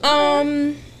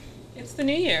It's the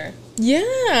new year.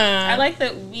 Yeah. I like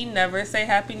that we never say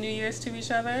Happy New Year's to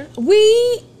each other.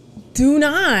 We do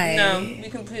not. No,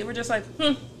 we're just like,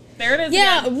 there it is.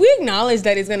 Yeah, again. we acknowledge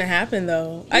that it's gonna happen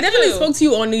though. I definitely spoke to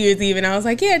you on New Year's Eve and I was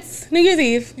like, yeah, it's New Year's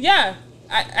Eve. Yeah,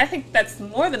 I think that's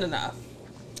more than enough.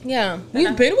 Yeah,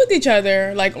 we've been with each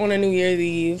other like on a New Year's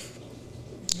Eve.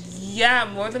 Yeah,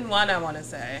 more than one, I want to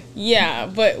say. Yeah,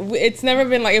 but it's never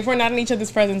been like, if we're not in each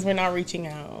other's presence, we're not reaching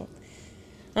out.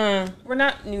 We're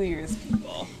not New Year's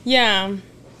people. Yeah.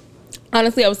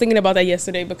 Honestly, I was thinking about that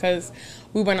yesterday because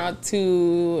we went out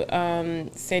to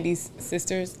Sandy's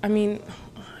sisters. I mean,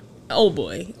 oh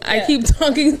boy. Yeah. I keep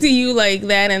talking to you like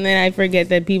that and then I forget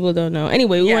that people don't know.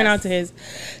 Anyway, we went out to his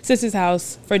sister's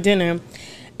house for dinner.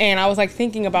 And I was like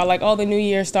thinking about like, the new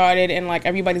year started and like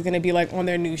everybody's gonna be like on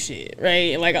their new shit,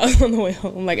 right? Like I was on the way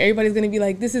home, like everybody's gonna be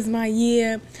like, this is my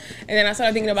year. And then I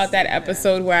started thinking about that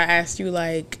episode where I asked you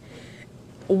like,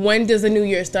 when does the new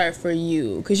year start for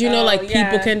you? Because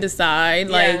people can decide.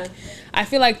 Like I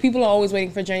feel like people are always waiting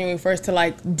for January 1st to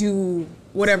like do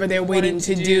whatever they're waiting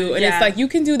to do. And it's like, you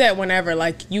can do that whenever.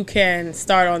 Like you can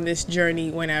start on this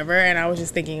journey whenever. And I was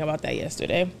just thinking about that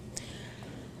yesterday.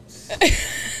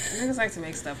 Niggas like to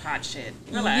make stuff hot shit.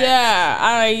 Relax.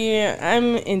 Yeah,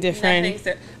 I'm indifferent.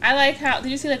 I like how,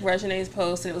 did you see like Regine's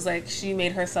post? And it was like she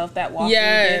made herself that walking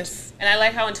bitch. And I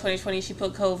like how in 2020 she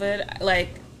put COVID. Like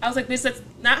I was like, bitch, that's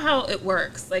not how it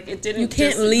works. Like it didn't. You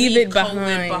can't just leave it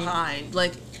COVID behind.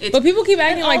 Like. But people keep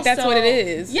acting like that's what it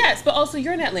is. Yes, but also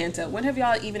you're in Atlanta. When have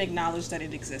y'all even acknowledged that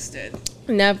it existed?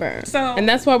 Never. So, and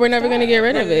that's why we're never going to get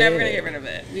rid of it. We're never going to get rid of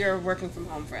it. We are working from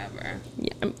home forever.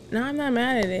 Yeah, I'm not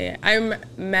mad at it. I'm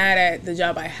mad at the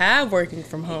job I have working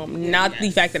from home, not the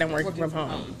fact that I'm working from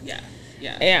home. Yeah.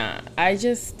 Yeah.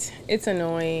 It's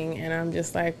annoying, and I'm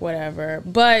just like, whatever.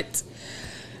 But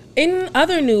in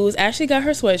other news, Ashley got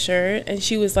her sweatshirt, and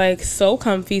she was like so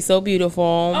comfy, so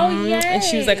beautiful. Oh, yay. And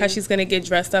she was like how she's gonna get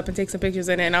dressed up and take some pictures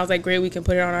in it. And I was like, great, we can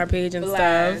put it on our page and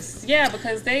stuff. Yeah,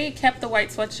 because they kept the white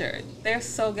sweatshirt. They're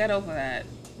so ghetto for that.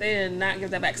 They did not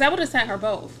give that back. Because I would have sent her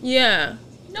both. Yeah.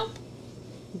 Nope.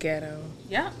 Ghetto.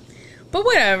 Yeah. But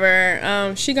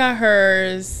whatever. She got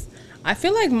hers. I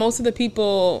feel like most of the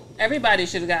people... Everybody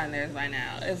should have gotten theirs by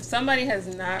now. If somebody has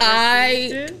not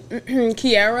received it...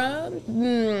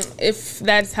 Kiara, if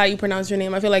that's how you pronounce your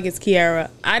name, I feel like it's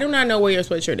Kiara. I do not know where your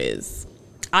sweatshirt is.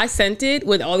 I sent it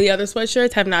with all the other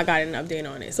sweatshirts, have not gotten an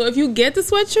update on it. So if you get the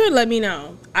sweatshirt, let me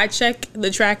know. I check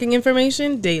the tracking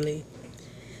information daily.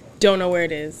 Don't know where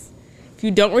it is. If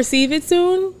you don't receive it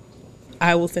soon...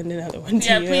 I will send another one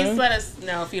to you. Yeah, please let us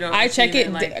know if you don't. I check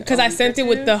it because I sent it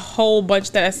with the whole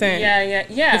bunch that I sent.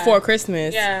 Yeah. Before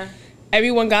Christmas. Yeah.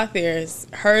 Everyone got theirs.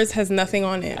 Hers has nothing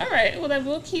on it. All right. Well, then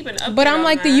we'll keep an update. But I'm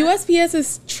like, the USPS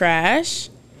is trash.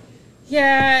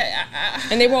 Yeah.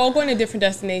 And they were all going to different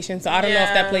destinations, so I don't know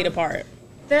if that played a part.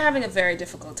 They're having a very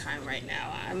difficult time right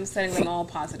now. I'm sending them all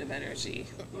positive energy,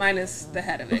 minus the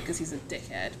head of it because he's a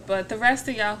dickhead. But the rest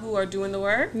of y'all who are doing the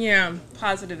work,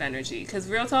 positive energy. Because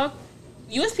real talk.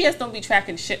 USPS don't be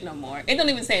tracking shit no more. It don't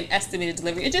even say an estimated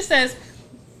delivery. It just says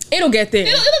it'll get there.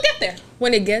 It'll get there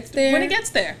when it gets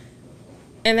there.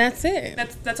 And that's it.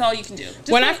 That's all you can do.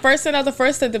 When I first sent out the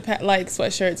first of the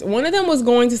sweatshirts, one of them was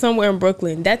going to somewhere in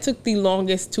Brooklyn. That took the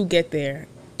longest to get there.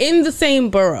 In the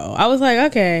same borough. I was like,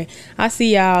 okay, I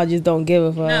see y'all just don't give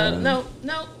a fuck. No,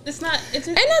 it's not.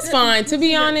 And that's fine. To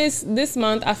be honest, this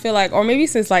month I feel like, or maybe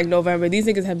since like November, these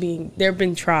niggas they've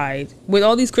been tried with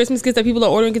all these Christmas gifts that people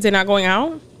are ordering because they're not going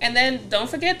out. And then don't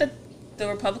forget that the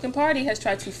Republican Party has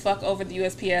tried to fuck over the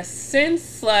USPS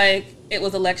since like it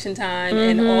was election time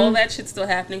and all that shit's still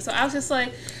happening. So I was just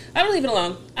like, I don't leave it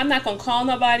alone. I'm not gonna call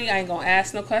nobody. I ain't gonna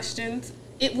ask no questions.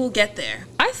 It will get there.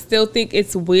 I still think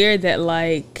it's weird that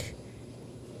like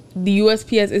the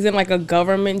USPS isn't like a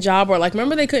government job, or like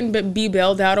remember they couldn't be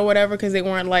bailed out or whatever because they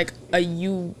weren't like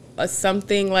a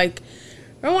something like.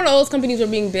 Remember one of those companies were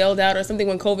being bailed out or something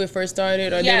when COVID first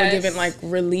started, or they were given like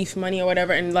relief money or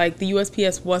whatever, and like the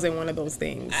USPS wasn't one of those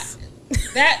things.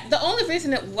 The only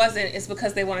reason it wasn't is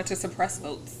because they wanted to suppress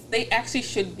votes. They actually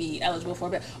should be eligible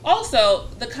for it. Also,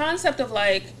 the concept of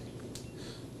like,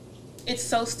 it's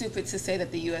so stupid to say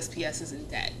that the USPS is in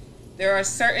debt. There are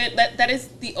certain that is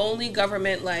the only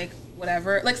government like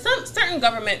whatever like some certain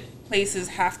government places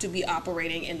have to be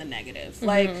operating in the negative.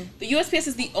 Like the USPS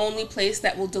is the only place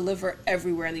that will deliver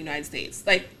everywhere in the United States.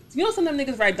 Like you know some of them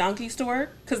niggas ride donkeys to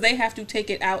work because they have to take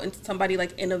it out into somebody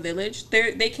like in a village.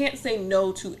 They can't say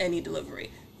no to any delivery.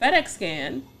 FedEx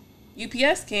can,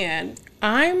 UPS can.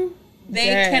 They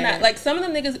cannot. Like, some of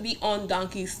them niggas be on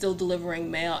donkeys still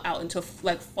delivering mail out into,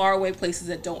 like, faraway places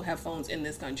that don't have phones in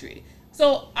this country.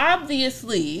 So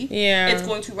obviously, Yeah. it's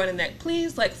going to run in that.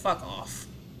 Please, like, fuck off.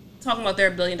 Talking about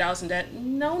they're $1 billion in debt.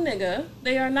 No, nigga.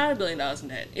 They are not $1 billion in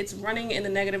debt. It's running in the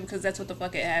negative because that's what the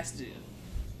fuck it has to do.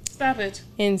 Stop it.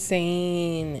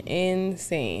 Insane.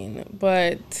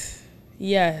 But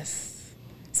yes,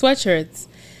 sweatshirts.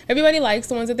 Everybody likes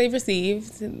the ones that they've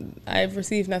received. I've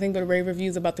received nothing but rave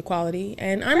reviews about the quality,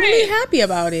 and I'm really happy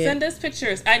about it. Send us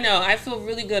pictures. I know. I feel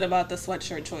really good about the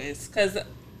sweatshirt choice because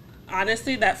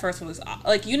honestly, that first one was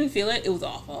like, you didn't feel it. It was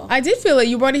awful. I did feel it.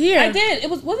 You brought it here. I did.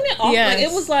 Wasn't it awful? Yes. Like,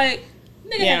 it was like,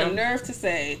 nigga had the nerve to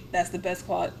say that's the best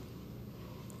quality.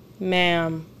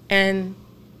 Ma'am and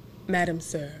Madam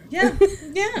Sir. Yeah.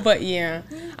 But yeah,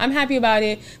 I'm happy about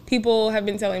it. People have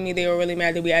been telling me they were really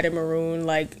mad that we added maroon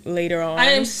like later on.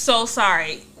 I am so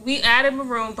sorry. We added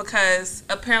maroon because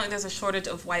apparently there's a shortage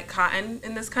of white cotton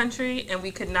in this country and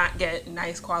we could not get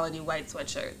nice quality white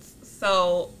sweatshirts.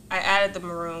 So I added the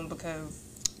maroon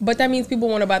because... But that means people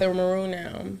want to buy the maroon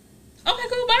now. Okay,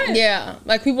 cool, buy it. Yeah,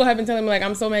 like people have been telling me like,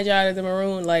 I'm so mad y'all added the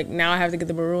maroon. Like now I have to get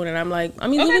the maroon, and I'm like, I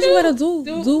mean, do what you gotta do.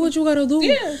 Do what you gotta do.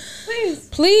 Yeah,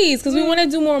 please, because we want to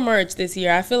do more merch this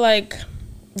year. I feel like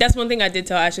that's one thing I did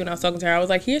tell Ashley when I was talking to her. I was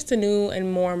like, here's to new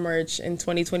and more merch in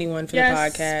 2021 for the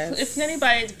podcast. If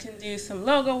anybody can do some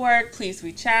logo work, please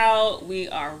reach out. We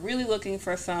are really looking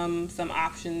for some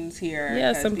options here.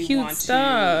 Yeah, some cute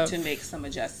stuff to make some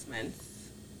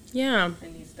adjustments. Yeah,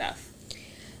 and new stuff.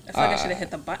 I feel like I should have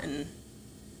hit the button.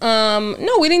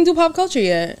 No, we didn't do pop culture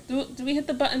yet. Do we hit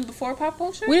the button before pop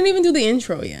culture? We didn't even do the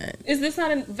intro yet. Is this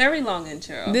not a very long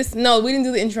intro? No, we didn't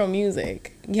do the intro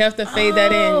music. You have to fade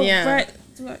that in. Yeah. Right.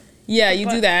 Yeah, you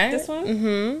do that. This one?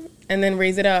 Mm-hmm. And then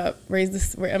raise it up. Raise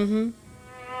this. Mm-hmm.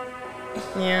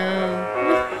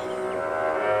 Yeah.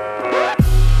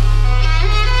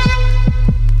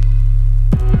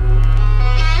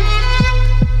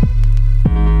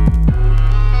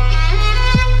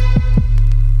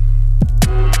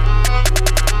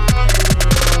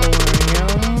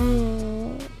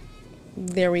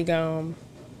 There we go.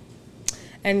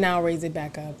 And now raise it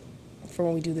back up for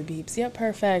when we do the beeps. Yep,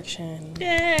 perfection.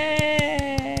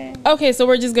 Yay! Okay, so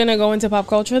we're just gonna go into pop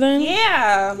culture then?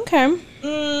 Yeah. Okay.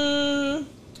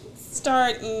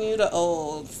 Start new to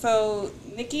old. So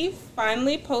Nicki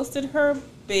finally posted her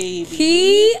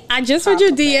baby. I just read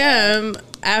your DM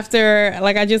after,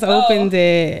 like, I just opened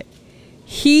it.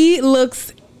 He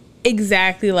looks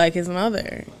exactly like his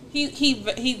mother.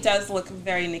 He does look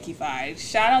very Nicki-fied.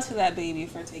 Shout out to that baby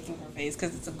for taking her face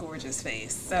because it's a gorgeous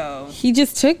face. So he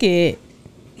just took it.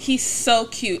 He's so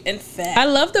cute and fat. I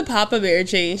love the Papa Bear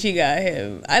chain she got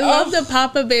him. I love the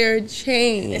Papa Bear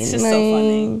chain. It's just so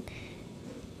funny.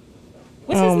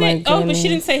 What's his name? Oh, but she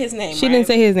didn't say his name. She didn't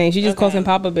say his name. She just calls him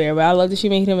Papa Bear. But I love that she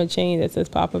made him a chain that says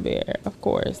Papa Bear. Of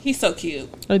course. He's so cute.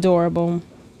 Adorable.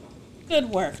 Good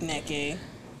work, Nicki.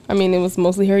 I mean, it was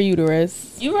mostly her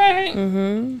uterus. You right.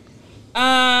 Mm-hmm.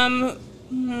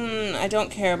 I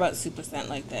don't care about Super Scent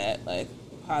like that. Like,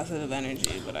 positive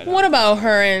energy, but I don't. What about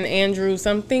her and Andrew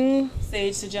something?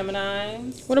 Sage to Gemini.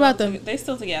 What about them? They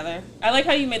still together. I like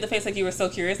how you made the face like you were so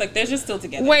curious. Like, they're just still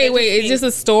together. Wait, is this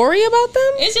a story about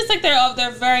them? It's just like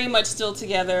they're very much still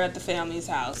together at the family's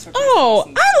house. Oh,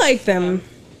 I like them.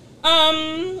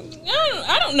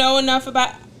 I don't know enough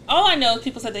about. All I know is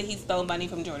people said that he stole money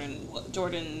from Jordan.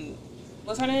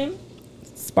 What's her name?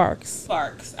 Sparks.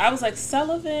 I was like,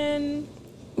 Sullivan,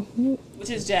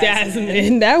 which is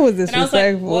Jasmine. That was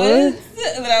disrespectful. And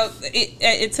I was like, what?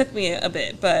 It took me a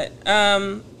bit, but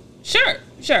sure.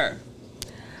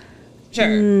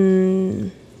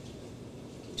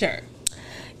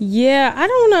 Yeah, I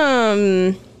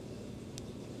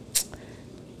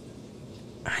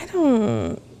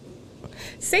don't.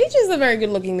 Sage is a very good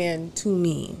looking man to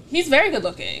me. He's very good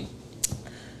looking.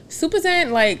 Super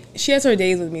Scent, like, she has her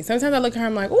days with me. Sometimes I look at her,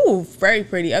 I'm like, ooh, very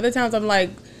pretty. Other times I'm like,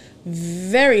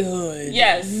 very hood.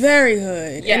 Yes. Very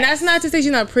hood. Yes. And that's not to say she's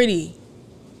not pretty,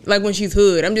 like, when she's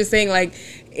hood. I'm just saying, like,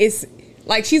 it's,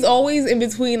 like, she's always in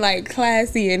between, like,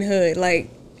 classy and hood.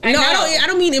 Like, I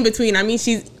don't mean in between. I mean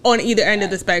she's on either end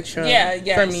of the spectrum. Yeah.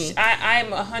 For me,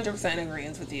 I'm 100% in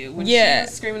agreement with you. When she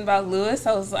was screaming about Lewis,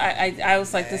 I was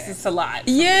like, this is a lot.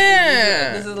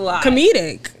 Yeah, this is a lot.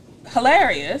 Comedic,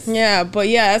 hilarious. Yeah, but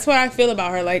yeah, that's what I feel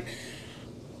about her. Like,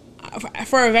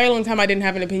 for a very long time, I didn't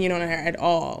have an opinion on her at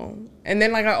all. And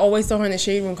then, like, I always saw her in the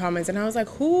Shade Room comments, and I was like,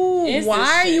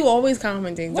 why are you always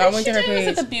commenting? So I went to her page.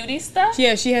 Is it the beauty stuff?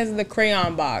 Yeah, she has the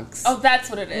crayon box. Oh, that's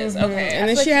what it is. Mm-hmm. Okay. And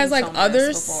then she has, like,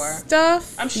 other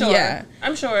stuff. I'm sure. Yeah.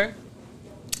 I'm sure.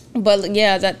 But,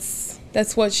 yeah, that's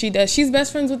what she does. She's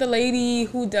best friends with the lady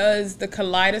who does the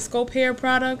Kaleidoscope hair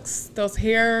products, those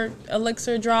hair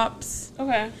elixir drops.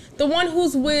 Okay. The one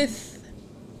who's with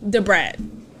the brat.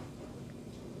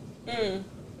 Okay.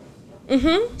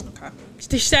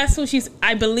 That's who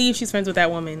I believe she's friends with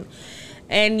that woman.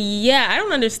 And yeah, I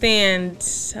don't understand.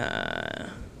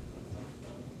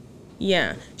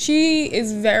 Yeah, she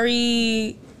is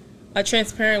very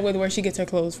transparent with where she gets her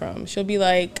clothes from. She'll be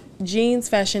like, jeans,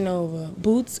 Fashion Nova,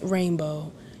 boots,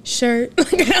 Rainbow, shirt.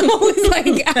 I'm always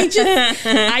like,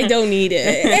 I don't need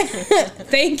it.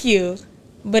 Thank you.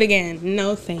 But again,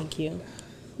 no thank you.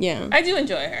 Yeah. I do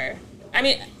enjoy her. I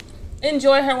mean,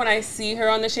 enjoy her when I see her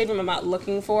on the Shade Room. I'm not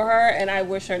looking for her, and I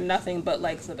wish her nothing but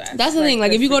like the best. That's the thing.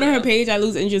 Like, if you go to her page, I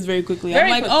lose interest very quickly. I'm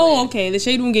like, oh, okay, the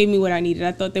Shade Room gave me what I needed.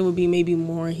 I thought there would be maybe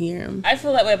more here. I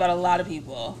feel that way about a lot of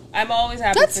people. I'm always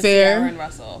happy for Ciara and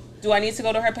Russell. Do I need to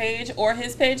go to her page or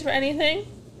his page for anything?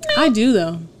 No. I do,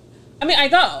 though. I mean, I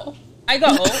go. I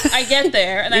get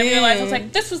there, and I realize I was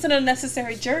like, this was an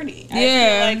unnecessary journey.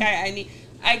 I feel like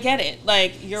I get it.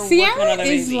 Like, you're working on other Ciara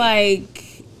is baby. like...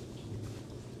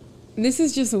 This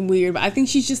is just weird, but I think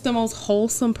she's just the most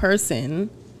wholesome person.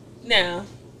 No.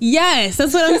 Yes,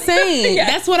 that's what I'm saying. Yes.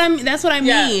 That's what I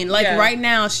mean. Like right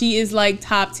now, she is like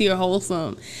top tier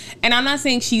wholesome, and I'm not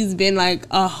saying she's been like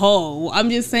a hoe. I'm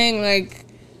just saying like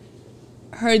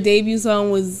her debut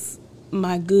song was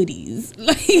my goodies.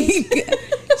 Like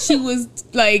she was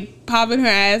like popping her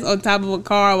ass on top of a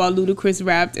car while Ludacris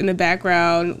rapped in the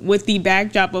background with the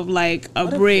backdrop of like a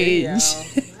bridge.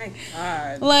 My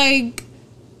God. Like.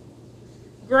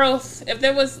 Growth. If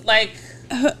there was like,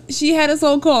 she had a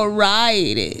song called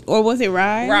 "Ride It," or was it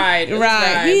 "Ride"? Ride.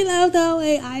 We love the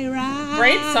way I ride.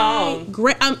 Great song.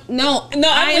 Great. No,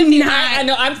 I am not. I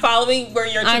know. I'm following where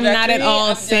you're. I'm not at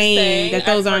all saying that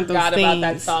those aren't those things. I forgot about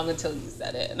that song until you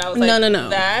said it, and I was like, no.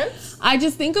 That's. I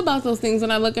just think about those things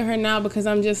when I look at her now because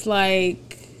I'm just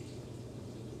like,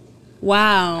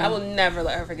 wow. I will never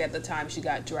let her forget the time she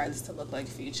got dreads to look like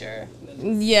Future.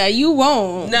 Yeah, you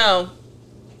won't. No.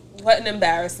 What an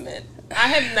embarrassment. I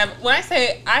have never... When I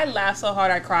say I laughed so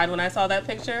hard I cried when I saw that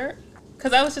picture.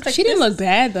 Because I was just like... She didn't look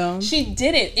bad, though. She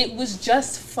didn't. It was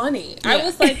just funny. Yeah. I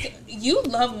was like, you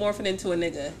love morphing into a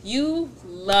nigga. You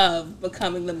love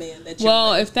becoming the man that you're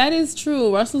Well, with. if that is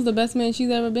true, Russell's the best man she's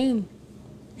ever been.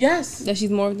 Yes. That she's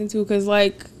morphed into. Because,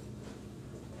 like...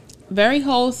 Very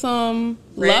wholesome.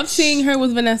 Rich. Love seeing her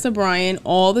with Vanessa Bryant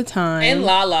all the time. And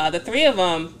Lala. The three of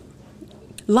them.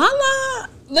 Lala...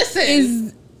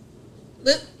 Listen...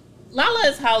 Lala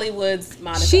is Hollywood's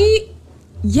Monica. She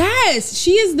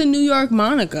is the New York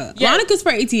Monica. Yes. Monica's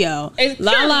for ATL.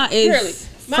 Lala is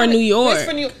for New York.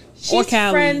 She's or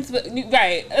Cali. Friends with,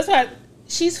 right. That's why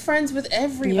she's friends with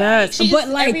everybody. Yes, she's but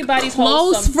like everybody's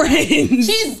close friends.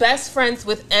 She's best friends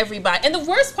with everybody. And the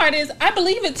worst part is, I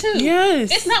believe it too.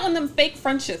 Yes. It's not one of them fake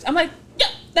friendships. I'm like, yeah,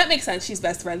 that makes sense. She's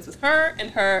best friends with her and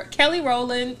her Kelly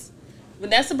Rowland,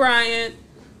 Vanessa Bryant,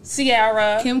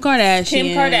 Ciara, Kim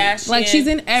Kardashian. Like she's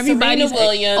in everybody's,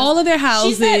 all of their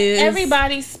houses. She's at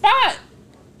everybody's spot.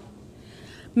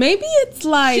 Maybe it's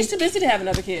like she's too busy to have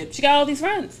another kid. She got all these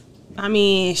friends. I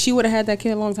mean, she would have had that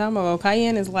kid a long time ago.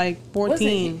 Cayenne is like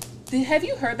 14. Have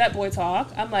you heard that boy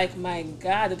talk? I'm like, my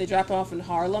God, did they drop him off in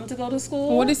Harlem to go to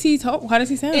school? What does he talk? How does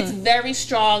he sound? It's very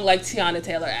strong, like Tiana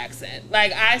Taylor accent.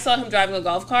 Like I saw him driving a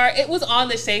golf cart. It was on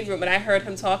the Shade Room, and I heard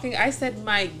him talking. I said,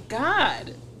 my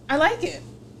God, I like it.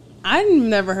 I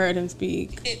never heard him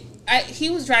speak. He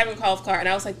was driving a golf cart, and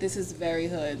I was like, this is very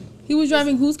hood. He was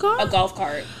driving whose car? A golf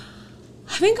cart.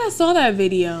 I think I saw that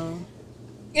video.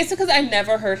 It's because I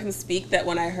never heard him speak that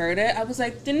when I heard it, I was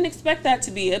like, didn't expect that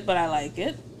to be it, but I like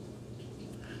it.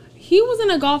 He was in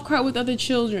a golf cart with other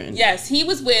children. Yes, he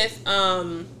was with,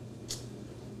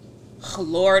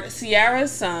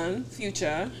 Ciara's son,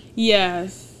 Future.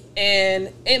 Yes.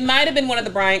 And it might have been one of the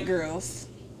Bryant girls.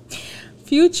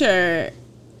 Future...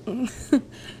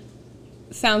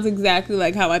 sounds exactly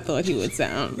like how I thought he would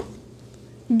sound,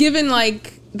 given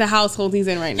like the household he's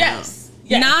in right now. Yes.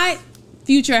 Not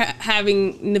Future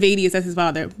having Navadius as his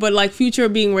father, but like Future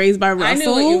being raised by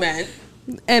Russell. I knew what you meant.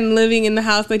 And living in the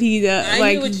house that he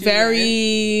like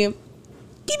very. Meant.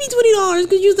 Give me $20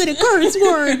 because you said a curse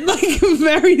word. Like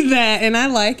very that, and I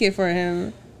like it for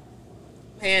him.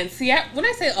 Man, see, when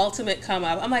I say ultimate come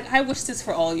up, I'm like, I wish this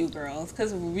for all you girls.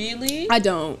 Because really... I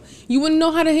don't. You wouldn't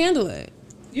know how to handle it.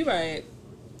 You're right.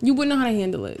 You wouldn't know how to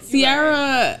handle it. Ciara,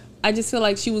 right. I just feel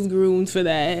like she was groomed for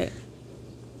that.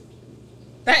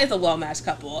 That is a well-matched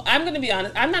couple. I'm going to be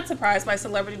honest. I'm not surprised by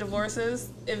celebrity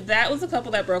divorces. If that was a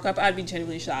couple that broke up, I'd be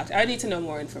genuinely shocked. I'd need to know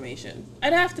more information.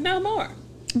 I'd have to know more.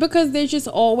 Because they're just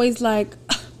always like...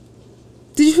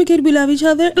 Did you forget we love each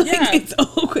other? Like, yeah. It's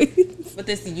always... With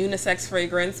this unisex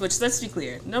fragrance, which, let's be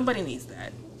clear, nobody needs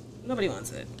that. Nobody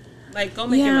wants it. Like, go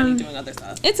make your money doing other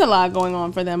stuff. It's a lot going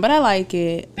on for them, but I like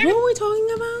it. What were we talking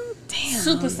about? Damn.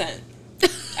 Super Scent.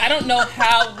 I don't know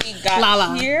how we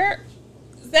got here.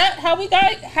 Is that how we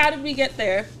got? How did we get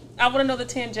there? I want to know the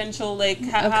tangential, like,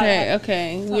 how.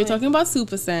 Okay. We were talking about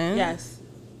Super Scent. Yes.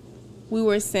 We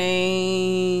were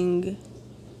saying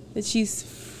that she's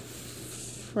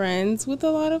friends with a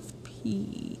lot of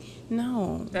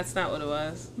No. That's not what it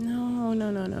was. No.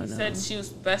 She said she was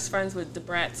best friends with the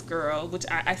Bratz girl, which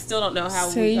I still don't know how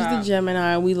Sage we got. the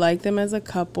Gemini, we like them as a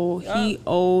couple. Yup. He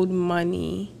owed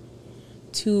money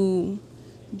to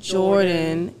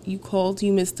Jordan. You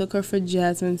mistook her for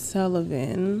Jasmine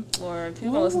Sullivan. Lord,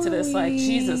 people listen to this like,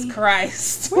 Jesus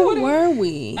Christ. Where were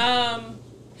we?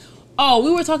 Oh,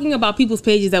 we were talking about people's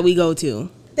pages that we go to.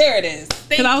 There it is.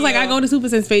 Because I was like, I go to Super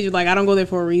Sense pages. Like, I don't go there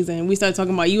for a reason. We started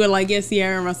talking about, you were like, yes,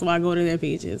 Sierra and Russell, I go to their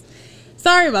pages.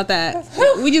 Sorry about that.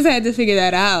 We just had to figure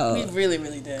that out. We really,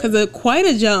 really did. Because quite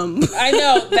a jump. I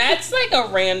know. That's like a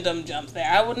random jump there.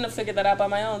 I wouldn't have figured that out by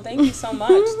my own. Thank you so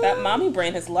much. That mommy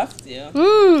brain has left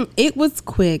you. It was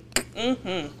quick.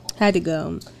 Mm-hmm. Had to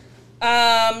go.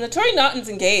 Naturi Naughton's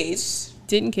engaged.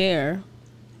 Didn't care.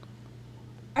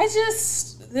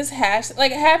 This hash,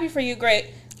 like, happy for you, great.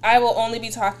 I will only be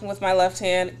talking with my left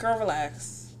hand. Girl,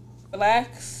 relax.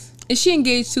 Relax. Is she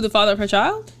engaged to the father of her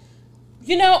child?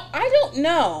 You know, I don't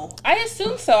know. I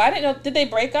assume so. I didn't know. Did they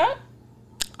break up?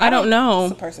 I don't know.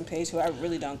 It's a person page who I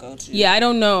really don't go to. Yeah, I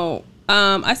don't know.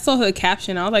 I saw her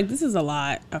caption. I was like, this is a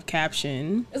lot of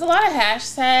caption. There's a lot of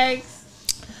hashtags.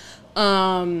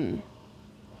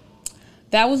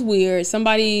 That was weird.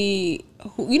 Somebody,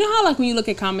 you know how like when you look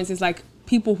at comments, it's like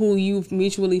people who you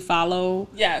mutually follow.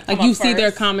 Yeah, like you see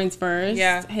their comments first.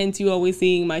 Yeah. Hence, you always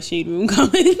seeing my Shade Room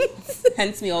comments.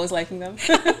 Hence, me always liking them.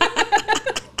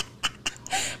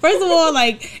 First of all,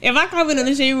 like, if I comment on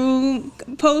the Shade Room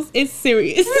post, it's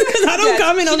serious. Because I don't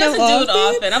comment on them often. She doesn't do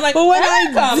it often. I'm like, but when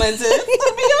I commented,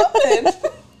 be open.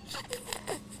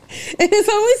 And it's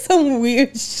always some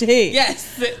weird shit.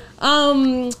 Yes.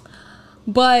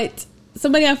 But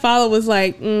somebody I follow was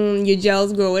like, your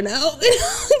gel's growing out.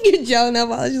 Your gel nail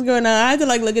polish is growing out. I had to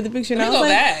like look at the picture and I was like,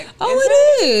 back. Oh,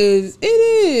 it is. It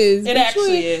is. It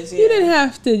actually is, yeah. You didn't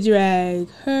have to drag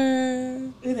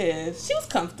her. It is. She was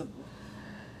comfortable.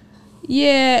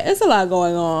 Yeah, it's a lot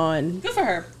going on. Good for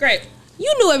her. Great.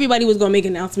 You knew everybody was going to make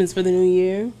announcements for the new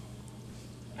year.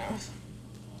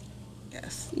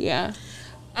 Yes. Yeah.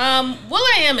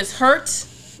 will.i.am is hurt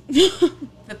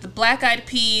that the Black Eyed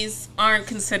Peas aren't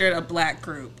considered a black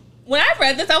group. When I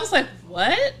read this, I was like,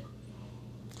 what?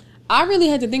 I really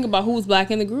had to think about who was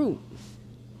black in the group.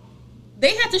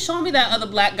 They had to show me that other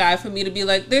black guy for me to be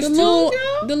like, there's two of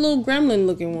y'all? The little gremlin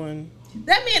looking one.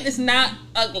 That man is not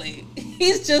ugly.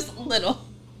 He's just little.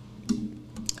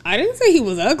 I didn't say he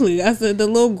was ugly. I said the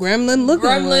little gremlin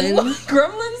looking one.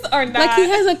 Gremlins are not. Like he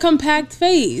has a compact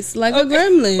face, like a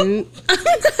gremlin.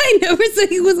 I never said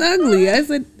he was ugly. I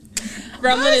said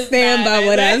gremlin is stand by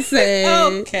what I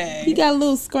said. Okay. He got a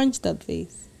little scrunched up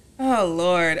face. Oh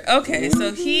Lord. Okay,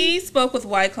 so he spoke with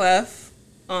Wyclef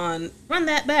on Run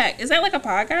That Back. Is that like a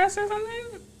podcast or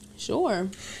something? Sure.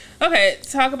 Okay,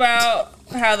 talk about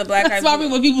how the Black Eyed Peas. That's probably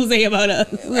what people say about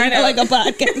us. I know. Like a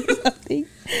podcast or something.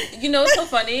 You know what's so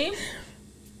funny?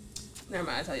 Never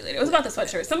mind, I'll tell you later. It was about the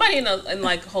sweatshirt. Somebody in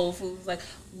like Whole Foods was like,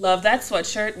 love that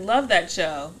sweatshirt, love that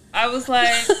show. I was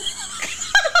like...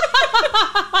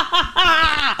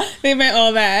 They meant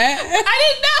all that. I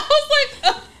didn't know.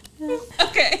 I was like,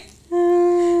 okay.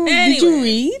 Anyway. Did you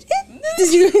read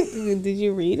it? Did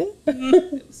you read it?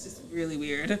 It was just really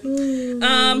weird.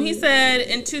 He said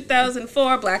in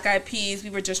 2004, Black Eyed Peas, we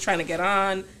were just trying to get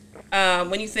on.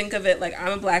 When you think of it, like,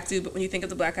 I'm a black dude, but when you think of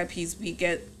the Black Eyed Peas, we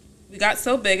got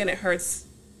so big and it hurts,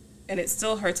 and it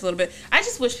still hurts a little bit. I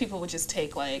just wish people would just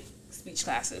take like speech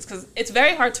classes, because it's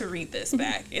very hard to read this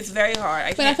back. It's very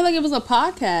hard. But I feel like it was a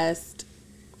podcast.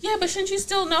 Yeah, but shouldn't you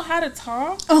still know how to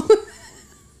talk? Oh.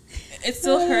 It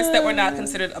still hurts that we're not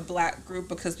considered a black group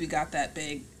because we got that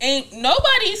big. Ain't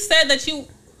nobody said that you...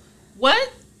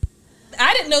 What?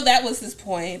 I didn't know that was his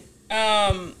point.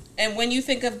 And when you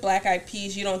think of Black Eyed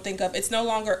Peas, you don't think of... It's no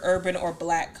longer urban or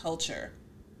black culture.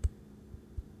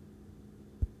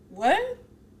 What?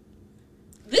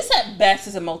 This at best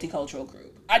is a multicultural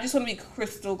group. I just want to be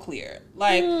crystal clear.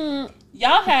 Like,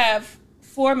 y'all have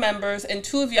 4 members and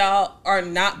 2 of y'all are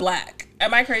not black.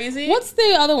 Am I crazy? What's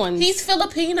the other one? He's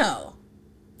Filipino.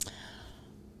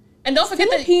 And don't forget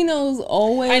Filipinos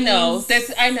always... I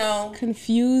know.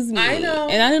 Confuse me. I know.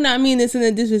 And I do not mean this in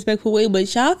a disrespectful way,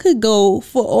 but y'all could go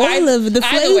for all of the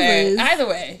flavors. Either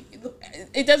way.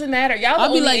 It doesn't matter. Y'all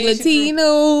I'll be like,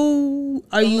 Latino,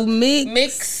 are you mixed?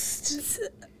 Mixed.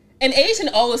 And Asian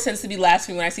always tends to be last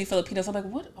for me when I see Filipinos. I'm like,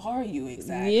 what are you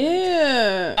exactly?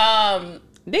 Yeah.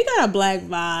 They got a black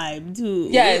vibe too.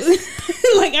 Yes.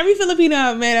 Like every Filipino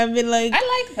I've met, I've been like,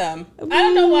 I like them. I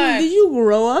don't know why. Did you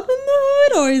grow up in the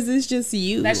hood or is this just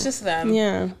you? That's just them.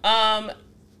 Yeah. I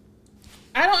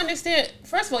don't understand.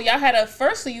 First of all, you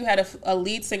had a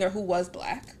lead singer who was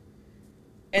black,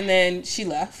 and then she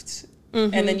left,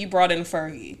 and then you brought in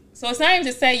Fergie. So it's not even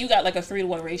to say you got like a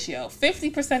 3-to-1 ratio.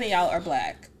 50% of y'all are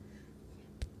black.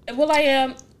 And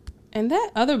will.i.am, and that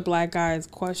other black guy is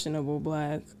questionable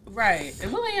black. Right.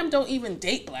 And will.i.am don't even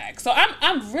date black. So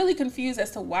I'm really confused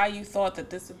as to why you thought that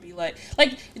this would be like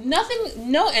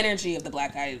nothing, no energy of the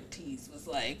Black Eyed Peas was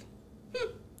like,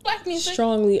 black music.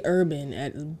 Strongly urban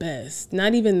at best.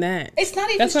 Not even that. It's not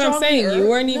even That's what I'm saying. urban. You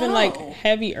weren't even like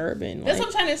heavy urban. That's like,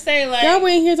 what I'm trying to say. Like, y'all were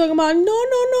in here talking about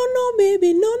no,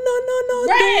 baby. No.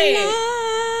 Right.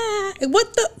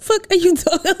 What the fuck are you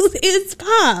talking about? It's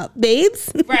pop,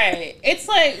 babes. Right. It's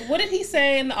like, what did he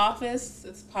say in The Office?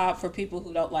 It's pop for people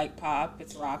who don't like pop.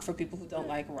 It's rock for people who don't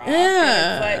like rock. Yeah.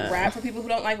 And it's like rap for people who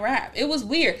don't like rap. It was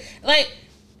weird. Like,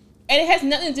 and it has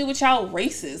nothing to do with y'all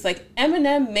races. Like,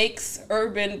 Eminem makes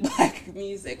urban black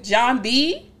music. John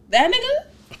B., that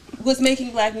nigga, was making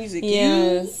black music.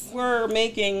 Yes. You were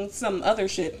making some other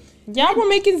shit. Y'all were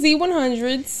making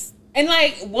Z100s. And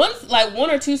one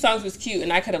or two songs was cute,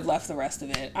 and I could have left the rest of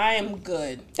it. I am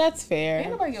good. That's fair.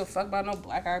 Ain't nobody give a fuck about no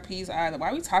Black Eyed Peas either. Why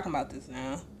are we talking about this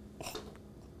now?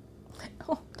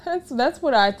 Oh, that's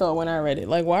what I thought when I read it.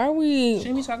 Like, why are we?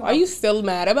 Shouldn't be talking Are you still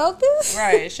mad about this?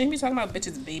 Right. Shouldn't be talking about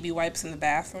bitches' baby wipes in the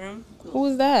bathroom. Who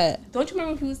was that? Don't you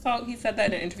remember when he said that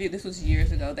in an interview? This was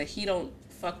years ago. That he don't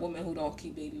fuck women who don't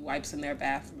keep baby wipes in their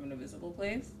bathroom in a visible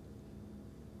place.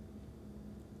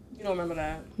 You don't remember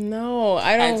that? No,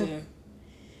 I don't. I do.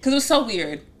 Because it was so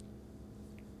weird.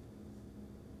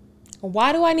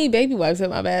 Why do I need baby wipes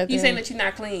in my bathroom? He's saying that you're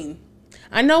not clean.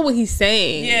 I know what he's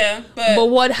saying. Yeah,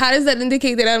 but what? How does that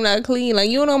indicate that I'm not clean?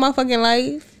 Like, you don't know my fucking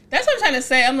life. That's what I'm trying to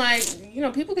say. I'm like,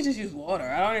 people could just use water.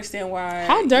 I don't understand why.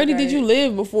 How dirty did you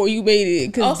live before you made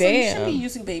it? Cause also, damn, you shouldn't be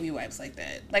using baby wipes like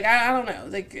that. Like, I don't know.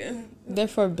 Like, they're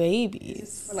for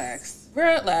babies.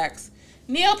 Relax.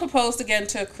 Neil proposed again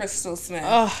to Crystal Smith.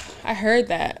 Oh, I heard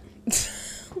that.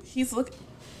 He's looking.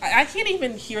 I can't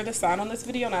even hear the sound on this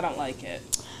video, and I don't like it.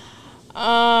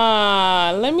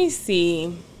 Let me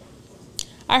see.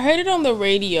 I heard it on the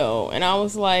radio, and I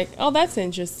was like, oh, that's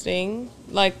interesting.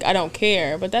 Like, I don't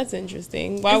care, but that's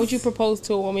interesting. Why would you propose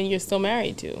to a woman you're still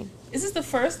married to? Is this the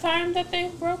first time that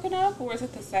they've broken up, or is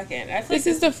it the second? I think this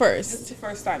is the first. This is the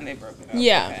first time they've broken up.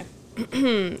 Yeah.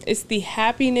 Okay. It's the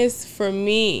happiness for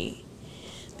me.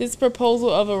 This proposal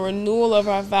of a renewal of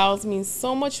our vows means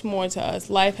so much more to us.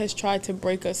 Life has tried to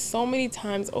break us so many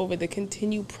times over. The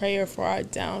continued prayer for our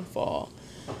downfall.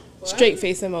 What? Straight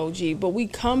face emoji. But we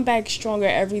come back stronger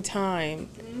every time.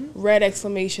 Red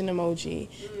exclamation emoji.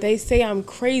 They say I'm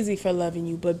crazy for loving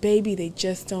you, but baby, they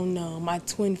just don't know. My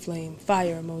twin flame.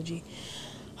 Fire emoji.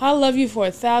 I'll love you for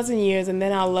 1,000 years, and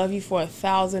then I'll love you for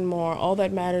 1,000 more. All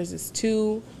that matters is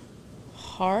 2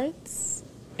 hearts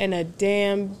and a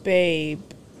damn babe.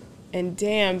 And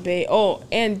damn, babe. Oh,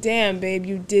 and damn, babe,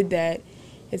 you did that.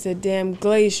 It's a damn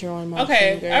glacier on my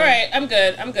finger. Okay, all right, I'm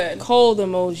good. Cold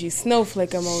emoji, snowflake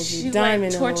emoji,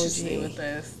 diamond tortures emoji. Me with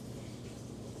this.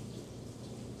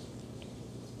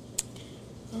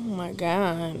 Oh my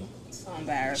god. So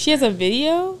embarrassing. She has a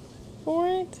video for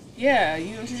it? Yeah,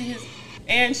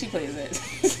 and she plays it.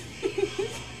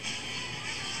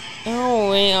 Oh,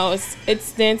 well,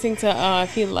 it's dancing to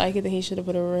if he liked it, then he should have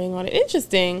put a ring on it.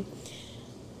 Interesting.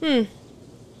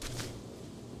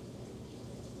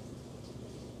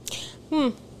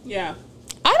 Yeah.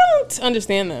 I don't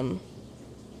understand them.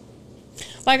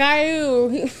 Like,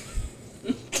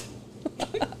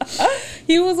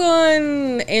 he was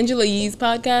on Angela Yee's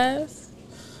podcast.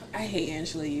 I hate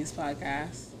Angela Yee's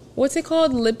podcast. What's it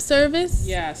called? Lip Service?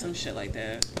 Yeah, some shit like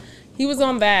that. He was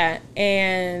on that,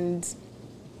 and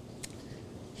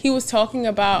he was talking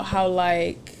about how,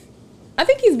 like, I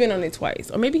think he's been on it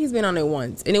twice, or maybe he's been on it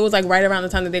once, and it was like right around the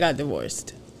time that they got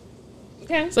divorced.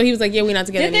 Okay. So he was like, "Yeah, we're not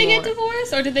together anymore." Did they get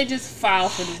divorced, or did they just file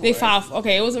for divorce? They filed.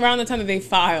 Okay, it was around the time that they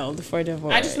filed for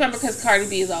divorce. I just remember because Cardi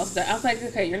B is also done. I was like,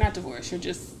 okay, you're not divorced. You're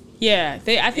just I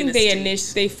think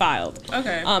they filed.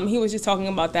 Okay. He was just talking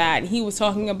about that. He was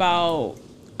talking about.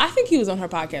 I think he was on her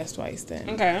podcast twice then.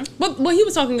 Okay. But he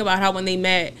was talking about how when they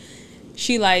met,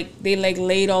 they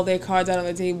laid all their cards out on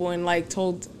the table and like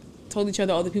told each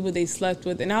other all the people they slept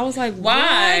with, and I was like,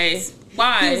 why? What?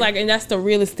 Why? He was like, and that's the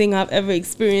realest thing I've ever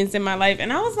experienced in my life,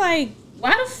 and I was like,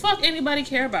 why the fuck anybody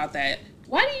care about that?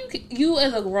 Why do you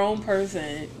as a grown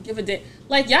person give a damn?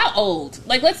 Like, y'all old.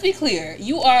 Like, let's be clear.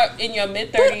 You are in your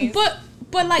mid-30s.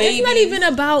 But like, babies. it's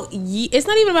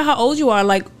not even about how old you are.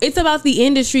 Like, it's about the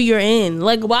industry you're in.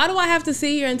 Like, why do I have to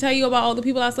sit here and tell you about all the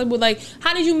people I slept with? Like,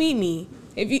 how did you meet me?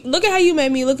 If you look at how you met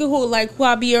me, look at who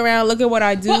I be around, look at what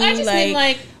I do. Well, I just mean,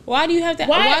 like, why do you have to?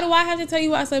 Why do I have to tell you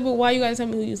who I slept with? Why you gotta tell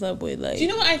me who you slept with? Like, do you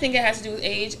know what I think it has to do with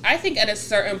age? I think at a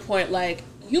certain point, like,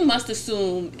 you must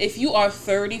assume if you are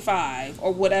 35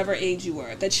 or whatever age you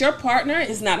were, that your partner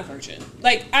is not a virgin.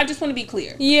 Like, I just want to be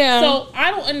clear. Yeah. So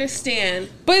I don't understand.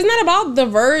 But it's not about the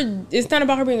virgin. It's not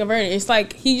about her being a virgin. It's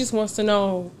like he just wants to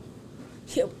know.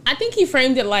 I think he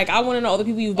framed it like, I want to know all the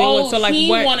people you've been with. So like, he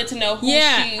wanted to know who she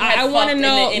had I want to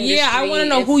know. in the industry, I want to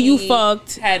know who you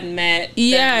fucked. Had met.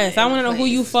 Yes, I want to know who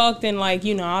you fucked, and like,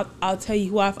 you know, I'll tell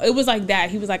you who I. It was like that.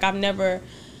 He was like, I've never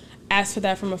asked for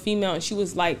that from a female, and she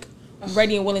was like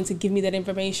ready and willing to give me that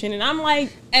information, and I'm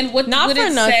like, and what not would for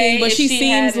it nothing, but she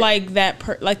seems like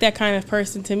that like that kind of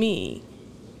person to me.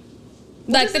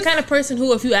 Like the kind of person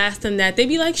who, if you asked them that, they'd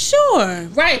be like, sure.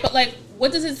 Right, but like,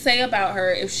 what does it say about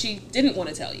her if she didn't want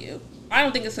to tell you? I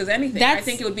don't think it says anything. I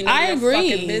think it would be none of your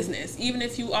fucking business, even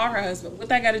if you are her husband. What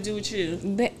that got to do with you?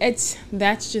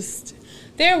 That's just,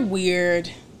 they're weird.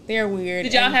 They're weird.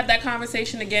 Did y'all have that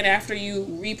conversation again after you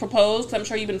re-proposed? I'm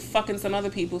sure you've been fucking some other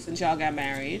people since y'all got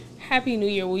married. Happy New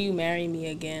Year, will you marry me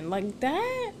again? Like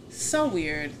that? So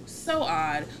weird. So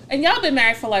odd. And y'all been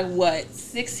married for like, what,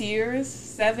 6 years?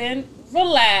 7?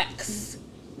 Relax.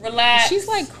 She's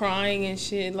like crying and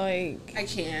shit. Like, I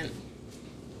can't.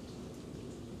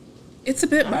 It's a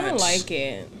bit much. I don't like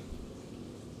it.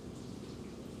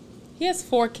 He has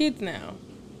 4 kids now.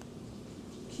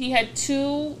 He had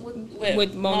 2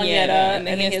 with Monietta, and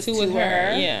then he has 2 with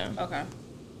her. Yeah. Okay.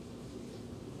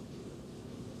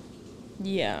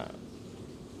 Yeah.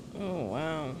 Oh,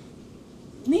 wow.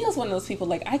 Neo's one of those people,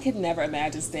 like, I could never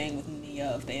imagine staying with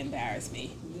Neo if they embarrass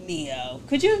me. Neo.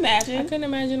 Could you imagine? I couldn't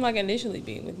imagine, like, initially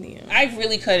being with Neo. I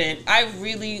really couldn't. I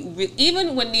really,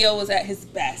 even when Neo was at his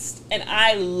best, and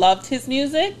I loved his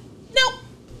music, nope.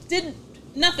 Didn't.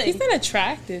 Nothing. He's not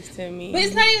attractive to me. But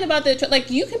it's not even about the, like,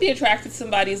 you can be attracted to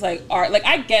somebody's, like, art. Like,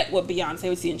 I get what Beyonce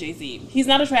would see in Jay-Z. He's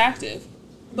not attractive.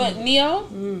 But Neo,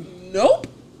 nope.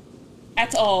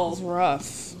 At all. It's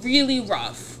rough. Really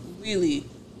rough. Really.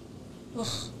 Ugh.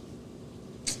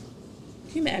 Can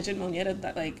you imagine Monietta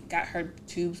that, like, got her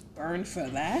tubes burned for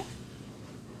that?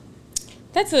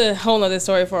 That's a whole nother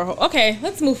story for a whole... Okay,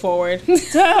 let's move forward.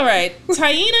 All right.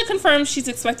 Taina confirms she's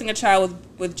expecting a child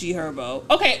with G Herbo.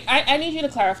 Okay, I need you to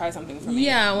clarify something for me.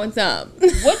 Yeah, what's up?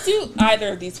 What do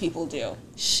either of these people do?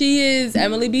 She is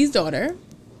Emily B's daughter.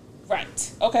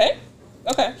 Right. Okay.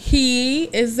 He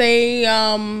is a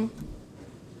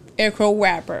air quote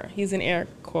rapper. He's an air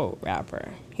quote rapper.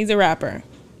 He's a rapper.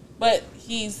 But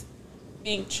he's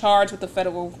being charged with a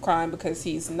federal crime because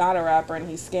he's not a rapper and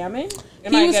he's scamming?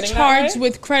 He was charged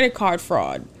with credit card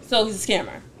fraud. So he's a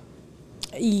scammer?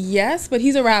 Yes, but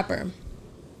he's a rapper.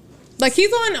 Like,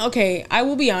 he's on... Okay, I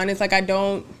will be honest. Like, I've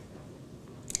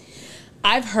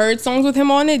heard songs with him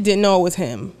on it. Didn't know it was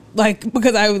him. Like,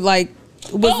 because I, like,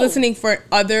 was listening for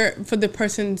the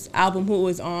person's album who it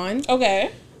was on.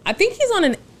 Okay. I think he's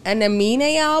on an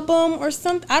Amine album or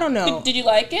something. I don't know. Did you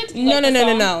like it? No.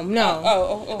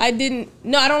 Oh. I didn't.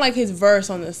 No, I don't like his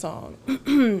verse on the song.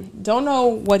 Don't know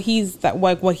what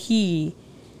what he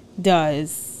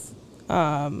does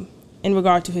in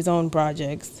regard to his own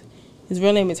projects. His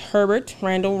real name is Herbert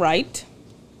Randall Wright.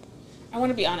 I want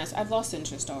to be honest. I've lost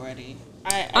interest already.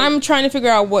 I'm trying to figure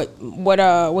out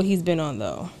what he's been on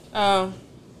though.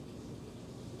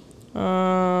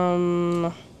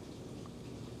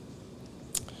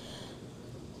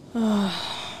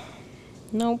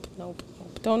 Nope.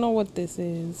 Don't know what this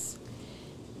is.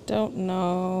 Don't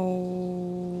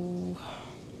know.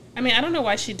 I mean, I don't know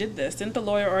why she did this. Didn't the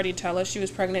lawyer already tell us she was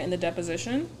pregnant in the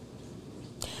deposition?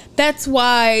 That's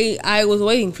why I was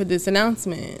waiting for this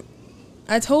announcement.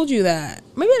 I told you that.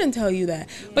 Maybe I didn't tell you that.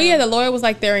 Yeah. But yeah, the lawyer was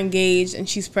like, they're engaged and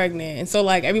she's pregnant. And so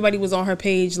like everybody was on her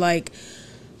page like,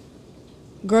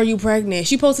 girl, you pregnant.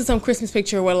 She posted some Christmas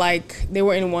picture where like they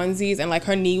were in onesies and like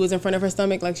her knee was in front of her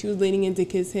stomach, like she was leaning in to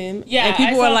kiss him. Yeah, and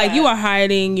people were like, you are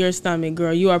hiding your stomach,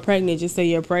 girl. You are pregnant. Just say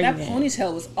you're pregnant. That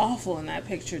ponytail was awful in that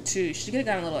picture too. She could have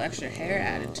gotten a little extra hair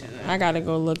added to it. I gotta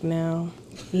go look now.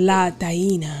 La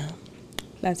Taina.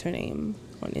 That's her name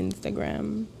on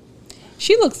Instagram.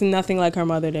 She looks nothing like her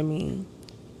mother to me.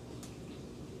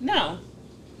 No,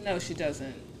 she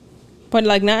doesn't. But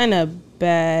like not in a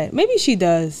bad. Maybe she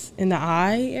does in the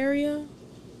eye area.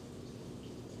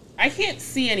 I can't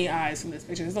see any eyes from this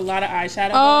picture. There's a lot of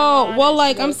eyeshadow. Oh, well,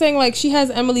 like I'm saying, like she has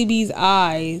Emily B's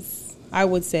eyes. I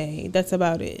would say that's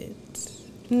about it.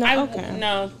 No, okay.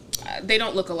 No, they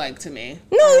don't look alike to me.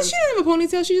 No, she didn't have a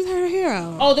ponytail. She just had her hair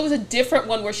out. Oh, there was a different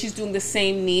one where she's doing the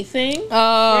same knee thing.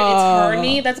 Oh. Where it's her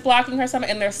knee that's blocking her stomach,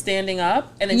 and they're standing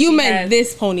up. And then you meant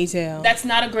this ponytail. That's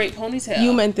not a great ponytail.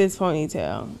 You meant this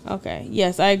ponytail. Okay.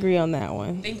 Yes, I agree on that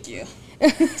one. Thank you.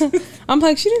 I'm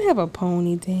like, she didn't have a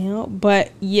ponytail,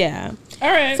 but yeah.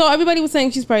 All right. So everybody was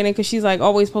saying she's pregnant because she's like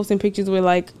always posting pictures where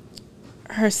like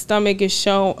her stomach is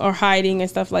shown or hiding and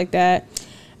stuff like that.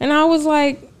 And I was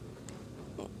like,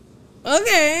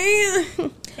 okay.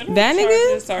 That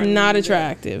nigga not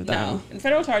attractive though. No. And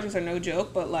federal charges are no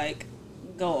joke, but like,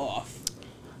 go off.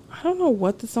 I don't know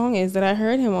what the song is that I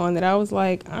heard him on that I was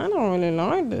like, I don't really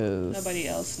like this. Nobody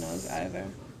else knows either.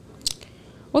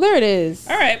 Well, there it is.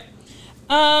 All right.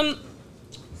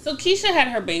 So Keisha had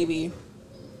her baby.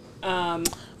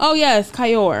 Oh yes,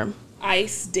 Kyor.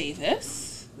 Ice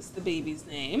Davis is the baby's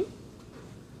name.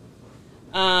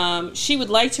 She would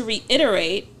like to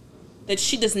reiterate that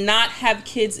she does not have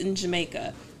kids in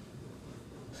Jamaica.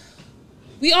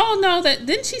 We all know that.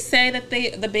 Didn't she say that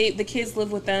the kids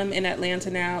live with them in Atlanta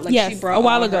now? Like yes, she brought a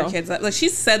while all ago. Her kids. Like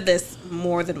she's said this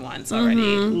more than once already.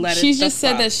 Mm-hmm. She's just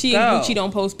said that she and Gucci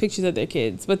don't post pictures of their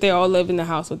kids, but they all live in the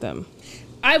house with them.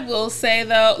 I will say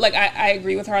though, like I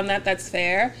agree with her on that. That's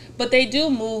fair, but they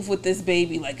do move with this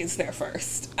baby like it's their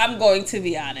first. I'm going to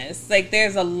be honest. Like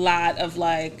there's a lot of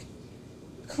like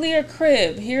clear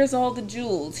crib. Here's all the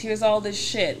jewels. Here's all this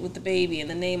shit with the baby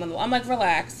and the name on the. I'm like,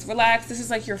 relax. This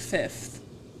is like your fifth.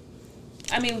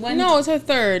 I mean, when? No, it's her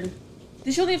third.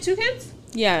 Did she only have 2 kids?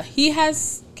 Yeah, he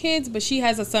has kids, but she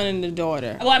has a son and a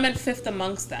daughter. Well, I meant fifth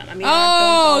amongst them. I mean,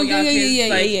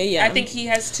 yeah. I think he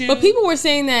has 2. But people were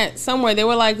saying that somewhere. They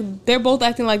were like, they're both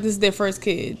acting like this is their first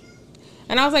kid.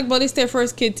 And I was like, but it's their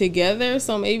first kid together,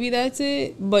 so maybe that's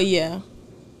it. But yeah.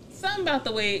 Something about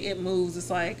the way it moves, it's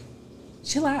like,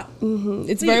 chill out. Mm-hmm.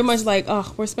 It's very much like,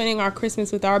 oh, we're spending our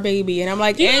Christmas with our baby. And I'm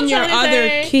like, and your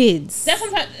other kids. That's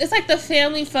what it's like the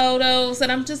family photos.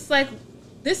 And I'm just like,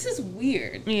 this is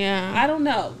weird. Yeah. I don't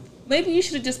know. Maybe you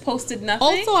should have just posted nothing.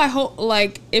 Also, I hope,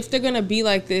 like, if they're going to be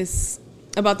like this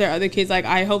about their other kids, like,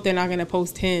 I hope they're not going to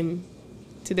post him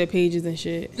to their pages and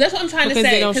shit. That's what I'm trying to say.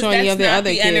 Because they don't show any of their other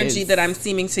kids. Energy that I'm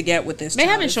seeming to get with this. They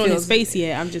haven't shown his face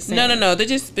yet. I'm just saying. No. They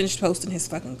just been posting his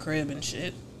fucking crib and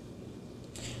shit.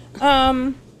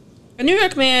 A New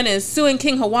York man is suing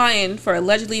King Hawaiian for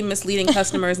allegedly misleading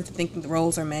customers into thinking the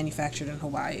rolls are manufactured in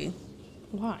Hawaii.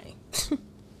 Why?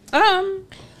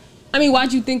 I mean,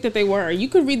 why'd you think that they were? You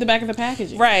could read the back of the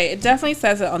packaging. Right. It definitely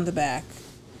says it on the back.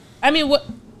 I mean,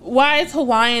 why is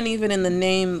Hawaiian even in the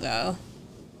name, though?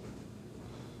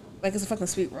 Like, it's a fucking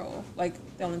sweet roll. Like,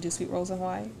 they only do sweet rolls in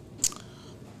Hawaii?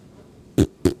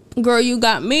 Girl, you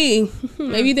got me.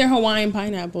 Maybe they're Hawaiian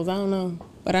pineapples. I don't know.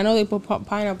 But I know they put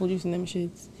pineapple juice in them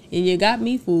shits. And you got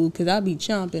me fooled, because I'll be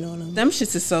chomping on them. Them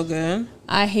shits is so good.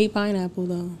 I hate pineapple,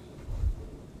 though.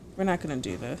 We're not going to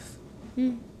do this.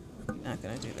 We're not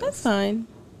going to do this. That's fine.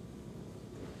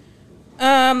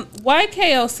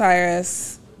 YK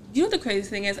Osiris. You know what the crazy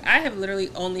thing is? I have literally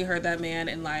only heard that man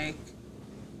in, like,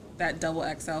 that double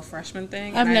XL freshman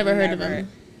thing. I've never heard of him.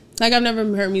 Like, I've never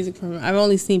heard music from him. I've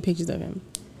only seen pictures of him.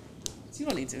 You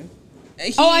don't need to.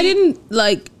 I didn't,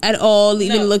 like, at all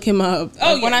even look him up.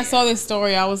 When I saw this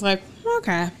story, I was like,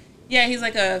 okay. Yeah, he's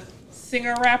like a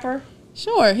singer-rapper.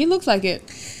 Sure, he looks like it.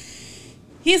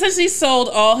 He essentially sold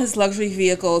all his luxury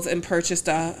vehicles and purchased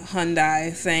a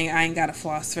Hyundai, saying, I ain't got a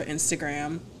floss for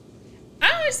Instagram. I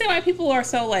don't understand why people are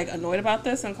so, like, annoyed about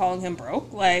this and calling him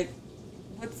broke. Like,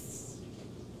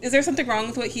 is there something wrong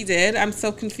with what he did? I'm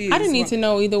so confused. I didn't need to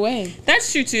know either way.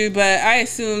 That's true, too, but I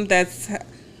assume that's...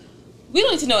 We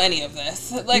don't need to know any of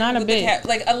this. Like, not a bit.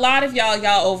 Like, a lot of y'all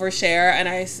overshare, and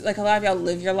a lot of y'all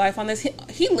live your life on this.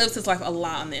 He lives his life a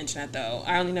lot on the internet, though.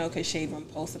 I only know because Shade Room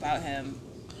posts about him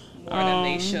more than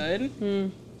they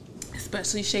should.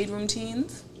 Especially Shade Room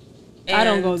teens. And I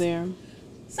don't go there.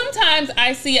 Sometimes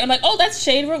I see it, I'm like, oh, that's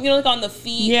Shade Room. You know, like on the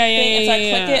feed thing. And so I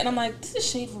click it, and I'm like, this is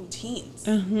Shade Room teens.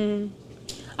 I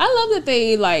love that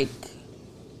they, like...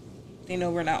 They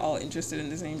know we're not all interested in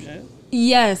the same shit.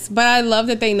 Yes, but I love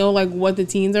that they know, like, what the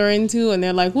teens are into, and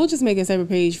they're like, we'll just make a separate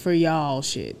page for y'all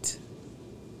shit.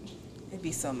 It'd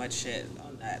be so much shit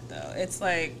on that, though. It's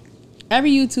like...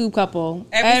 Every YouTube couple.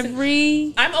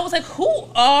 I'm always like, who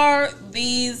are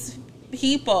these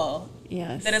people?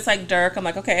 Yes. Then it's like Dirk. I'm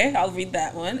like, okay, I'll read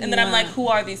that one. And then I'm like, who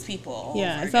are these people?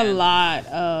 Yeah, it's a lot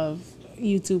of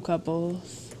YouTube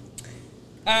couples.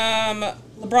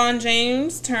 LeBron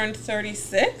James turned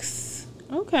 36.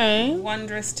 Okay.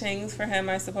 Wondrous things for him,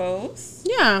 I suppose.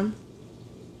 Yeah.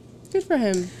 Good for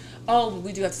him. Oh,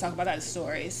 we do have to talk about that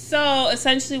story. So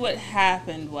essentially what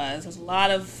happened was there's a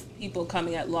lot of people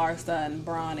coming at Larsa and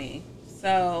Bronny.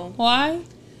 So why?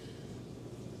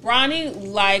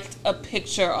 Bronny liked a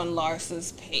picture on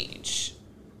Larsa's page.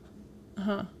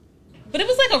 Uh-huh. But it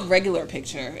was like a regular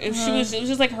picture. It was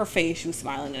just like her face. She was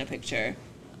smiling in a picture.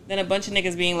 Then a bunch of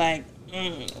niggas being like,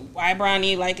 why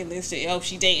Bronny liking this shit? Oh,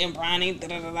 she dating Bronny,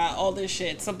 da-da-da-da, all this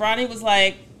shit. So Bronny was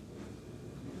like,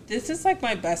 this is like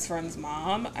my best friend's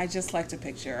mom. I just liked a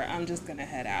picture. I'm just going to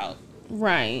head out.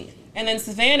 Right. And then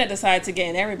Savannah decided to get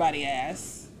in everybody's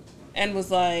ass and was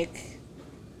like,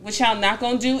 what y'all not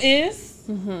going to do is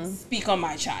speak on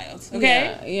my child.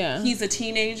 Okay? Yeah. He's a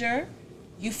teenager.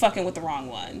 You fucking with the wrong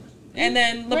one. And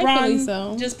then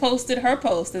LeBron just posted her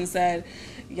post and said,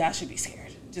 y'all should be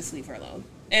scared. Just leave her alone.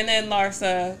 And then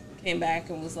Larsa came back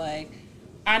and was like,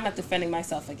 I'm not defending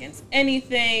myself against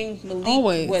anything.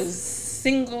 Malik was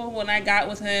single when I got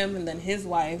with him, and then his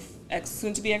wife,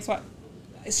 soon-to-be ex-wife,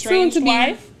 estranged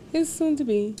wife, his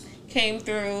soon-to-be, came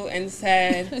through and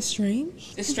said,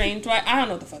 estranged wife. I don't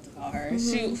know what the fuck to call her.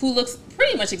 Who looks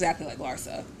pretty much exactly like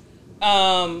Larsa.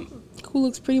 Who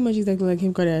looks pretty much exactly like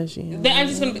Kim Kardashian.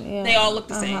 They all look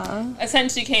the same.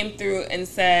 Essentially came through and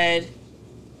said,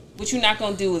 what you're not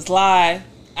gonna do is lie.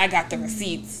 I got the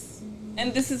receipts.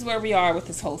 And this is where we are with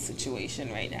this whole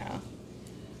situation right now.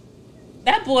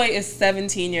 That boy is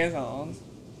 17 years old.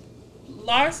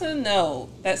 Larsa know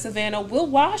that Savannah will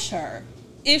wash her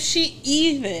if she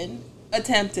even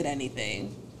attempted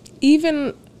anything.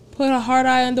 Even put a hard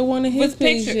eye under one of his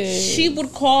pages. She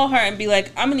would call her and be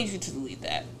like, I'm gonna need you to delete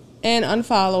that. And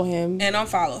unfollow him.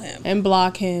 And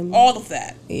block him. All of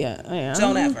that. Yeah.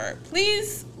 Don't ever.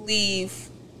 Please leave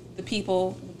the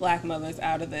people, the black mothers,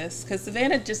 out of this. Because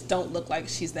Savannah just don't look like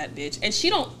she's that bitch. And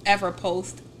she don't ever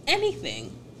post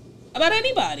anything about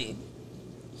anybody.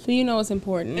 So you know it's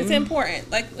important. It's important.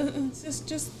 Like,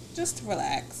 just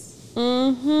relax.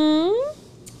 I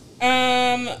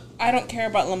don't care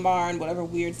about Lamar and whatever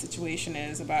weird situation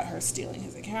is about her stealing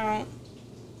his account.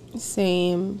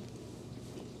 Same.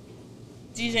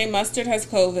 DJ Mustard has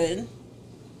COVID.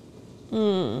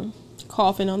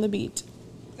 Coughing on the beat.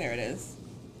 There it is.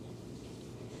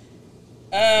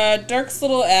 Dirk's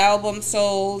little album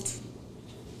sold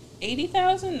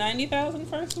 80,000, 90,000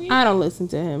 first week. I don't listen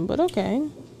to him, but okay.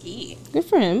 Yeah. Good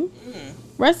for him.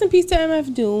 Rest in peace to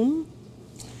MF Doom.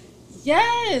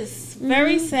 Yes.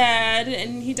 Very sad.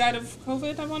 And he died of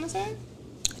COVID, I want to say.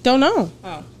 Don't know.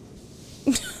 Oh.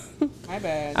 My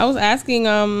bad. I was asking,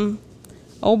 oh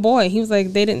boy. He was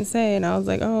like, they didn't say. And I was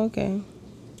like, oh, okay.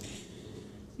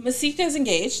 Masika's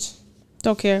engaged.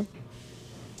 Don't care.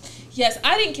 Yes,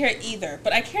 I didn't care either.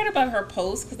 But I cared about her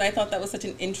post because I thought that was such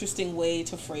an interesting way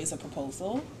to phrase a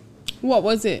proposal. What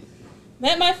was it?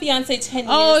 Met my fiance 10 years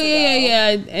ago. Oh,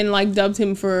 yeah. And like dubbed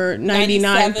him for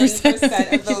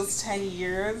 99% of those 10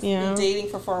 years. Yeah. Been dating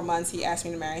for 4 months. He asked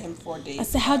me to marry him 4 days I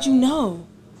said, how'd you know?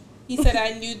 He said,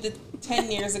 I knew that 10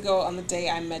 years ago on the day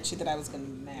I met you that I was going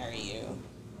to marry you.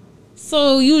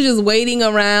 So you were just waiting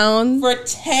around? For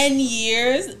 10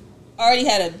 years? Already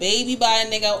had a baby by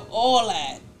a nigga, all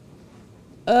that.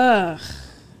 Ugh.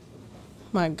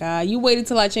 My God. You waited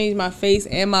till I changed my face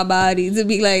and my body to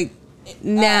be like,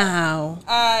 now.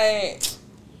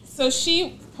 So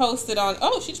she posted on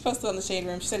the Shade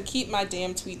Room. She said, keep my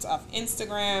damn tweets off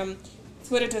Instagram.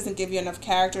 Twitter doesn't give you enough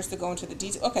characters to go into the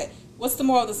detail. Okay, what's the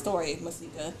moral of the story,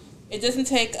 Masika? It doesn't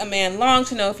take a man long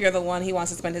to know if you're the one he wants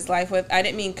to spend his life with. I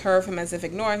didn't mean curve him as if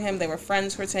ignoring him. They were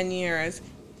friends for 10 years.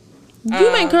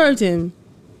 You meant curved him.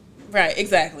 Right,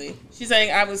 exactly. She's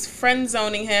saying I was friend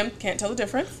zoning him. Can't tell the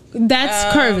difference.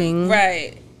 That's curving.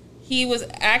 Right. He was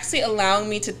actually allowing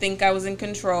me to think I was in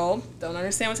control. Don't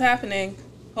understand what's happening.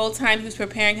 Whole time he was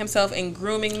preparing himself and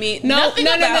grooming me. No.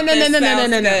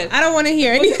 I don't want to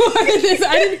hear any more of this.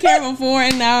 I didn't care before,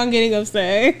 and now I'm getting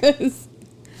upset.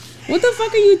 What the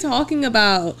fuck are you talking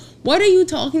about? What are you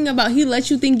talking about? He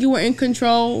let you think you were in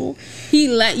control. He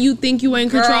let you think you were in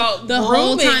control. Girl, the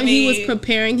whole time he was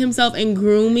preparing himself and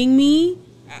grooming me.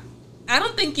 I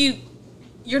don't think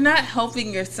you're not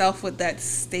helping yourself with that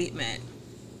statement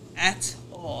at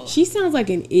all. She sounds like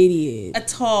an idiot.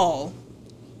 At all.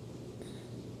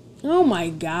 Oh my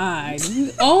God.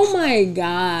 Oh my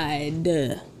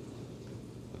God.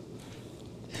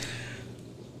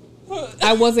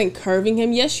 I wasn't curving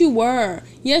him. Yes, you were.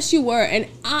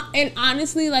 And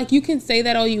honestly, like, you can say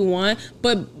that all you want,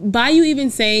 but by you even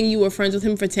saying you were friends with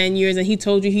him for 10 years and he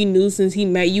told you he knew since he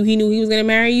met you, he knew he was going to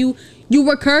marry you, you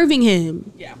were curving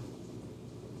him. Yeah.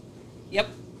 Yep.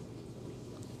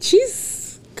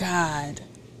 She's... God.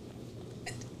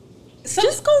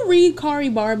 Just go read Kari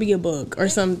Barbie a book or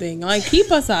something. Like,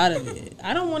 keep us out of it.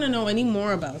 I don't want to know any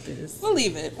more about this. We'll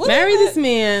leave it. Marry this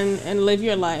man and live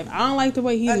your life. I don't like the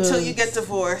way he looks. Until you get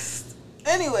divorced.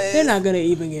 Anyways. They're not going to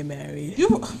even get married. You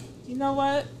know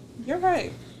what? You're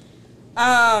right.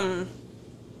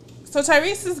 So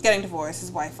Tyrese is getting divorced.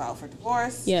 His wife filed for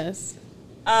divorce. Yes.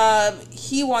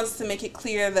 He wants to make it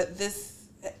clear that this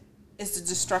is the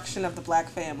destruction of the black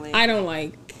family. I don't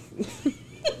like...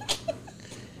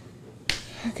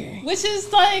 Okay. Which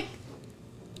is like,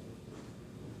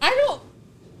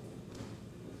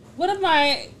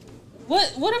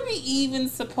 what are we even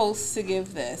supposed to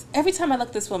give this? Every time I look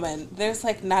at this woman, there's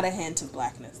like not a hint of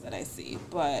blackness that I see,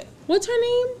 but. What's her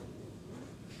name?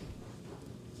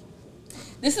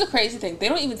 This is a crazy thing. They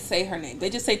don't even say her name. They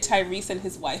just say Tyrese and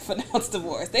his wife announced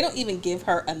divorce. They don't even give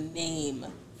her a name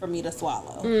for me to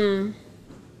swallow.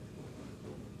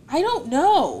 I don't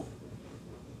know.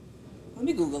 Let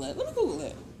me Google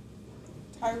it.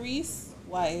 Tyrese,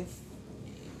 wife,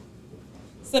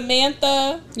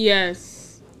 Samantha.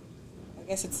 Yes. I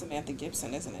guess it's Samantha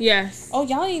Gibson, isn't it? Yes. Oh,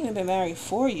 y'all ain't even been married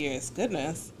 4 years.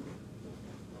 Goodness.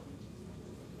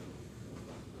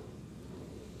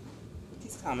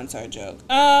 These comments are a joke.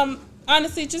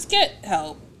 Honestly, just get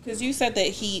help. Because you said that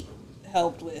he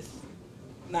helped with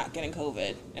not getting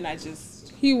COVID. And I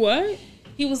just... He what?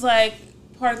 He was like...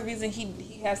 Part of the reason he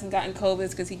hasn't gotten COVID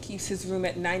is because he keeps his room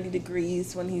at 90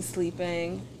 degrees when he's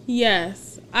sleeping.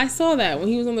 Yes. I saw that when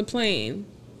he was on the plane.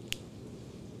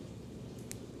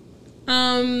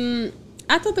 I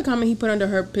thought the comment he put under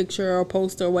her picture or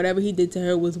poster or whatever he did to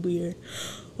her was weird.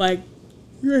 Like,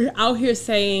 you're out here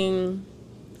saying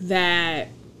that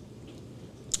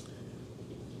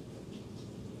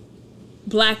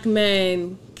black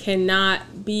men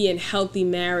cannot be in healthy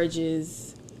marriages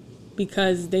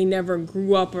because they never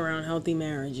grew up around healthy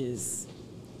marriages.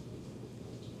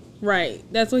 Right.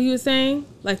 That's what he was saying?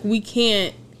 Like, we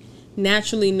can't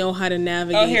naturally know how to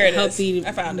navigate a healthy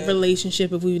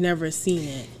relationship if we've never seen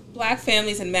it. Black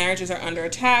families and marriages are under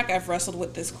attack. I've wrestled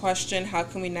with this question. How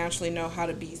can we naturally know how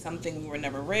to be something we were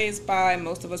never raised by?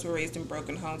 Most of us were raised in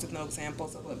broken homes with no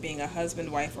examples of what being a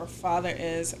husband, wife, or father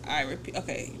is.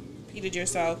 Repeated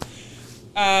yourself.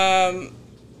 Heart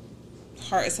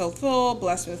is so full,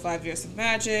 blessed with 5 years of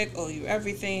magic, owe you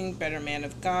everything, better man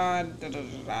of God, da da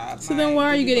da da. So then why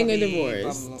are you getting a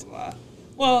divorce? Blah, blah, blah.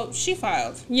 Well, she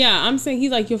filed. Yeah, I'm saying he's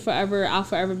like, I'll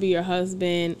forever be your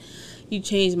husband. You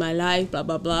changed my life, blah,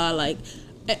 blah, blah. Like,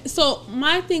 so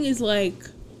my thing is like,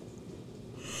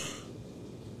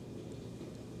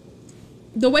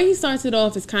 the way he starts it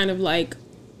off is kind of like,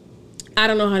 I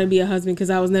don't know how to be a husband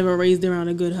because I was never raised around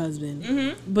a good husband.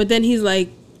 Mm-hmm. But then he's like,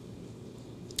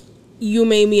 you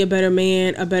made me a better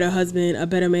man, a better husband, a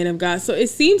better man of God. So it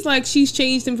seems like she's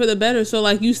changed him for the better. So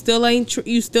like, you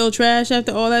still trash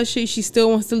after all that shit. She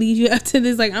still wants to leave you after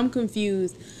this. Like, I'm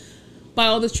confused by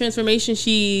all this transformation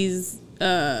she's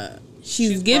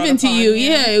given to you.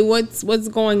 Yeah, what's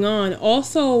going on?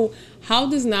 Also, how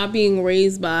does not being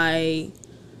raised by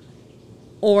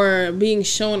or being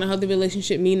shown a healthy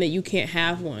relationship mean that you can't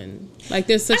have one? Like,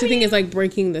 there's such a thing as, like,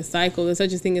 breaking the cycle. There's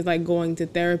such a thing as, like, going to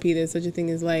therapy. There's such a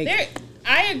thing as, like...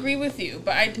 I agree with you,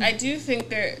 but I do think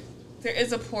there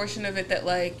is a portion of it that,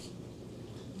 like,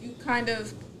 you kind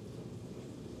of...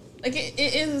 Like, it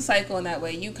is a cycle in that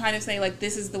way. You kind of say, like,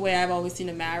 this is the way I've always seen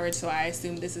a marriage, so I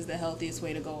assume this is the healthiest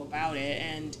way to go about it.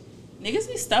 And niggas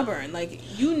be stubborn.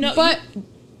 Like, you know...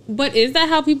 But is that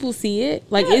how people see it?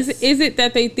 Like, yes. Is it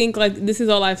that they think, like, this is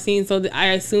all I've seen, so I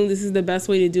assume this is the best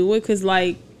way to do it? Because,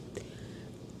 like...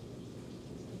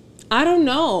 I don't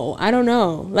know.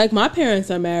 Like, my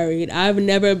parents are married. I've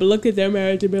never looked at their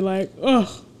marriage and been like, ugh,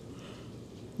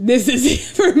 this is it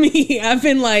for me. I've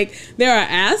been like, there are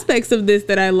aspects of this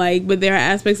that I like, but there are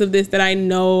aspects of this that I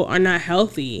know are not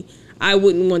healthy. I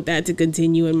wouldn't want that to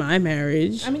continue in my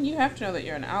marriage. I mean, you have to know that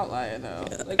you're an outlier, though.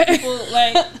 Like, people,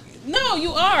 like... No,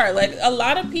 you are. Like, a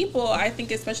lot of people, I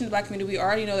think, especially in the black community, we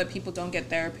already know that people don't get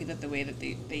therapy the way that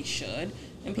they should.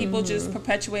 And people just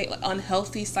perpetuate like,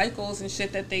 unhealthy cycles and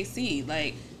shit that they see.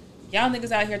 Like, y'all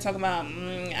niggas out here talking about,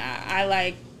 I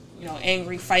like, you know,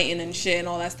 angry fighting and shit and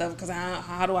all that stuff because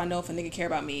how do I know if a nigga care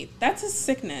about me? That's a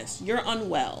sickness. You're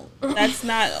unwell. That's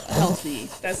not healthy.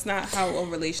 That's not how a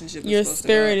relationship is supposed to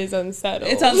go. Your spirit is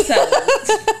unsettled. It's unsettled.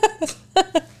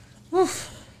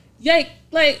 Yeah,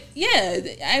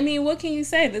 I mean, what can you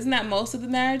say? Isn't that most of the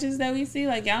marriages that we see?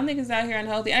 Like, y'all niggas out here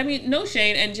unhealthy. I mean, no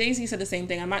shade, and Jay-Z said the same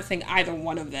thing. I'm not saying either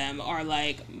one of them are,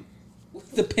 like,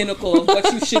 the pinnacle of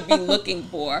what you should be looking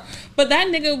for. But that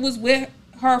nigga was with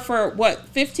her for,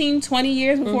 15, 20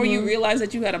 years before you realized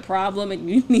that you had a problem and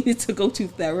you needed to go to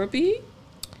therapy?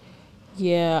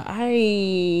 Yeah,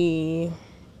 I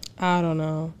don't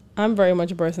know. I'm very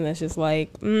much a person that's just like,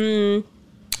 you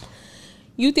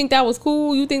think that was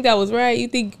cool? You think that was right? You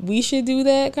think we should do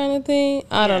that kind of thing?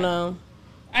 I don't know.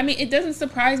 I mean, it doesn't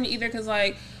surprise me either because,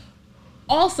 like,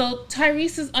 also,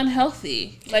 Tyrese is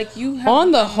unhealthy. Like, you have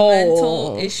on the whole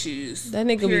mental issues. That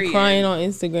nigga be crying on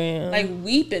Instagram. Like,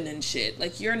 weeping and shit.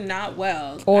 Like, you're not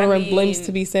well. Ordering blimps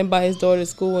to be sent by his daughter to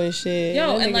school and shit.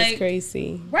 Yo, that and nigga's like,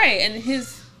 crazy. Right, and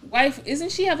his wife,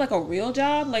 isn't she have, like, a real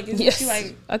job? Like, isn't she,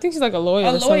 like... I think she's, like, a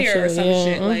lawyer or some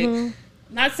shit. Like,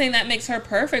 not saying that makes her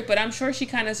perfect, but I'm sure she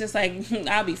kind of just like,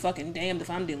 I'll be fucking damned if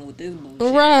I'm dealing with this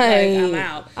bullshit. Right. Like, I'm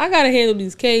out. I gotta handle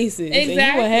these cases. Exactly.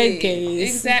 And you a head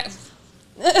case. Exactly.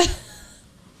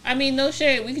 I mean, no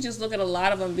shit. We could just look at a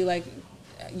lot of them and be like,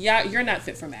 yeah, you're not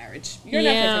fit for marriage. You're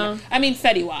not fit for marriage. I mean,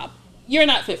 Fetty Wap. You're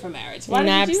not fit for marriage. Why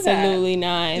did you do that? Absolutely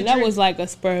not. And that was like a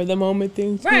spur of the moment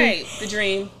thing too. Right. The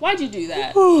dream. Why'd you do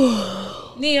that?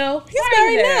 Neo. He's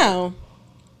married now.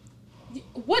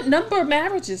 What number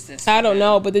marriage is this? I don't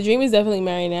know, but the dream is definitely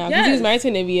married now. Because Yes. he was married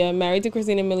to Nivea, married to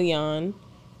Christina Milian,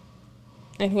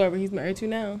 and whoever he's married to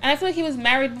now. And I feel like he was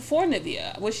married before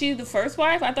Nivea. Was she the first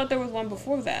wife? I thought there was one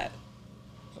before that.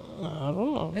 I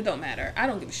don't know. It don't matter. I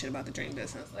don't give a shit about the dream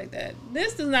business like that.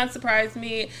 This does not surprise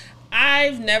me.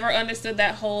 I've never understood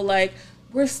that whole, like,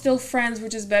 we're still friends, we're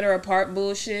just better apart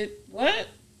bullshit. What?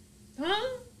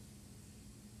 Huh?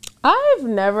 I've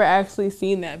never actually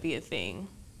seen that be a thing.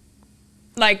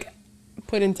 Like,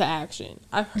 put into action.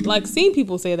 I've like seen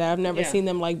people say that. I've never seen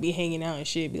them like be hanging out and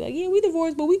shit. Be like, yeah, we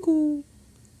divorced, but we cool.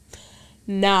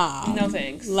 Nah. No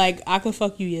thanks. Like, I could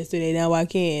fuck you yesterday, now I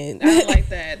can't. I don't like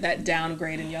that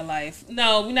downgrade in your life.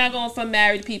 No, we're not going from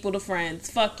married people to friends.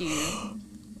 Fuck you.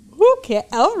 Okay,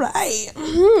 all right.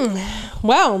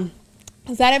 Well,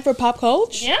 is that it for Pop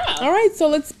Culture? Yeah. All right, so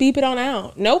let's beep it on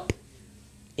out. Nope.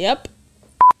 Yep.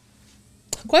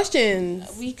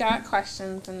 Questions. We got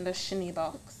questions in the shinny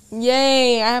box.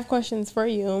 Yay, I have questions for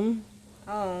you.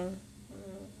 Oh.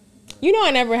 You know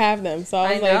I never have them, so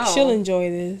I was like, know. she'll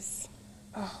enjoy this.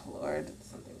 Oh, Lord.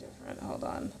 Something different. Hold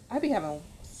on. I be having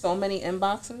so many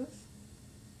inboxes.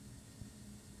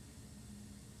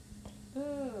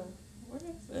 What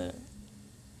is it?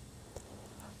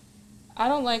 I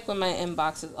don't like when my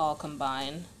inboxes all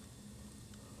combine.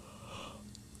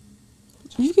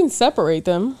 You can separate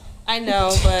them. I know,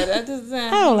 but that doesn't...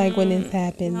 I don't like when this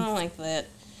happens. I don't like that.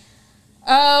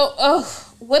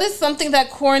 Oh, what is something that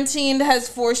quarantine has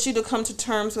forced you to come to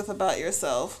terms with about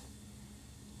yourself?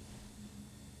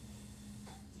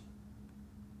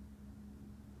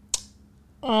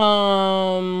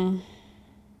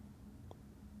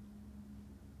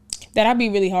 That I'd be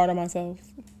really hard on myself.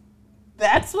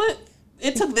 That's what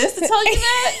it took this to tell you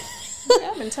that?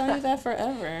 I've been telling you that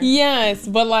forever. Yes,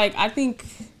 but like I think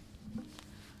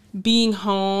being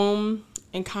home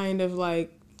and kind of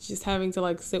like just having to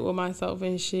like sit with myself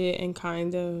and shit and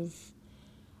kind of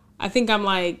I think I'm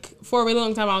like for a really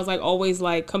long time I was like always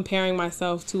like comparing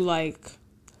myself to like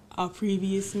a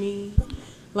previous me.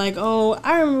 Like, oh,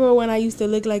 I remember when I used to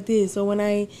look like this, or when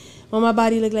my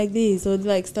body looked like this, or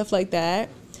like stuff like that.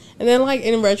 And then like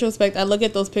in retrospect, I look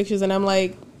at those pictures and I'm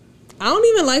like, I don't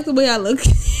even like the way I look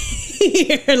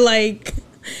here. Like,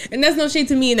 and that's no shade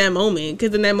to me in that moment,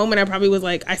 because in that moment I probably was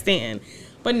like, I stand.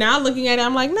 But now looking at it,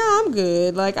 I'm like, nah, I'm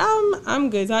good. Like I'm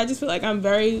good. So I just feel like I'm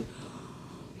very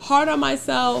hard on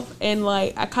myself, and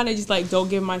like I kind of just like don't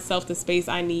give myself the space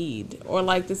I need, or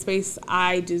like the space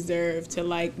I deserve to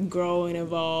like grow and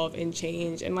evolve and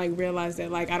change, and like realize that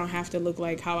like I don't have to look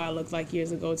like how I looked like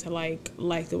years ago to like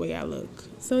the way I look.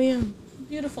 So yeah.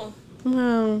 Beautiful.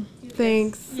 Wow.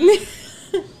 Thanks.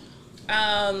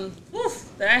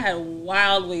 That I had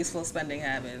wild wasteful spending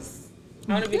habits.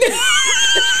 I want to be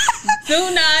do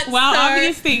not Wow, start.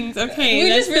 obvious things. Okay, We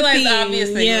that's just realized the theme. obvious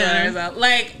things. Yeah.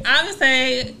 Like, I would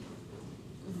say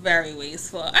very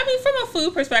wasteful. I mean, from a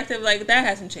food perspective, like, that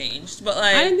hasn't changed. But,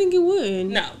 like... I didn't think it would.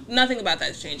 No, nothing about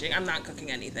that's changing. I'm not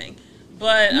cooking anything.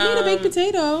 But, You made a baked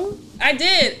potato. I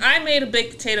did. I made a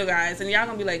baked potato, guys. And y'all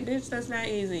gonna be like, bitch, that's not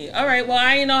easy. All right, well,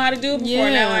 I didn't know how to do it before.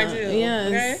 Yeah, Now I do.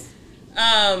 yes.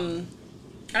 Okay?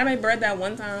 I made bread that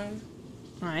one time.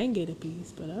 I ain't get a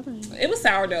piece, but alright. It was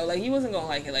sourdough. Like, you wasn't gonna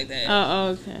like it like that. Oh,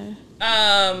 okay.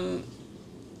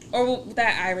 Or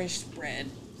that Irish bread.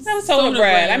 That was soda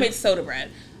bread. I made soda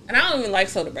bread. And I don't even like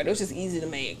soda bread. It was just easy to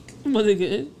make. Was it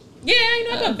good? Yeah,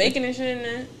 you know, I put bacon and shit in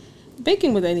there.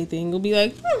 Baking with anything, you'll be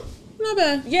like, not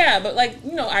bad. Yeah, but like,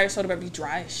 you know, Irish soda bread be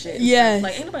dry as shit. Yes.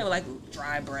 Like, ain't nobody like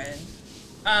dry bread.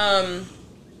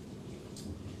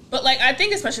 But like, I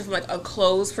think especially from like a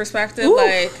clothes perspective, Ooh,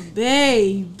 like,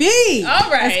 baby. All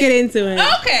right, let's get into it.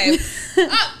 Okay,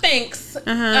 thanks.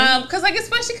 Because like,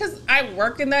 especially because I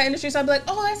work in that industry, so I'd be like,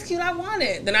 oh, that's cute, I want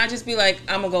it. Then I just be like,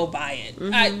 I'm gonna go buy it.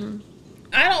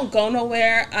 I don't go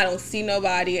nowhere. I don't see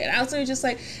nobody, and I was really just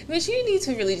like, bitch, you need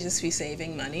to really just be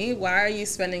saving money. Why are you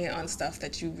spending it on stuff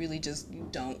that you really just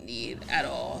don't need at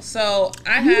all? So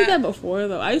you did that before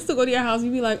though. I used to go to your house.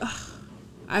 You'd be like, ugh.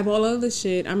 I bought all of the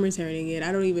shit. I'm returning it.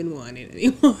 I don't even want it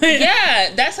anymore.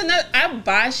 Yeah, that's another. I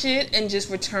buy shit and just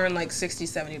return like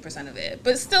 60-70% of it.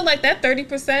 But still, like that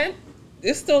 30%,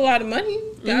 it's still a lot of money.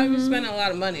 I'm spending a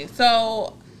lot of money.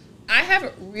 So I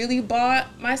haven't really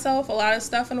bought myself a lot of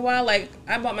stuff in a while. Like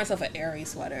I bought myself an Aerie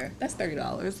sweater. That's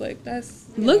 $30. Like that's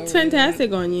looked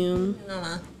fantastic on you.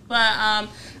 But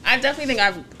I definitely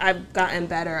think I've gotten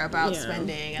better about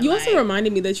spending. And you also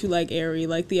reminded me that you like Aerie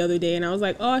like the other day, and I was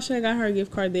like, oh, I should have got her a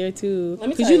gift card there too.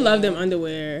 Because you love them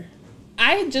underwear.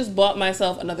 I just bought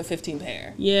myself another 15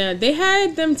 pair. Yeah, they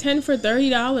had them 10 for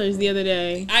 $30 the other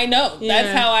day. I know. Yeah.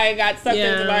 That's how I got sucked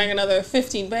into buying another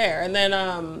 15 pair, and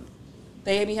then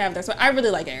they be having their. So I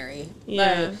really like Aerie.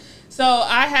 Yeah. So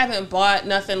I haven't bought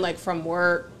nothing like from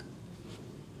work.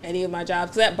 Any of my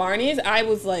jobs, because at Barney's I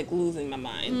was like losing my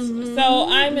mind. So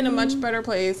I'm in a much better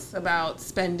place about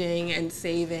spending and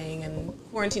saving, and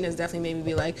quarantine has definitely made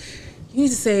me be like, you need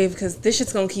to save because this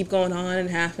shit's gonna keep going on and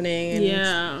happening.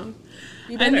 And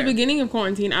in the beginning of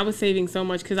quarantine I was saving so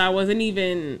much because I wasn't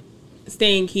even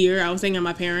staying here. I was staying at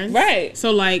my parents. Right. So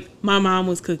like my mom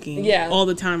was cooking all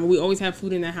the time. We always have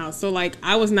food in the house. So like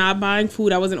I was not buying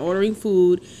food. I wasn't ordering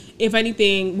food. If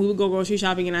anything, we would go grocery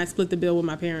shopping and I'd split the bill with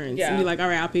my parents and be like, all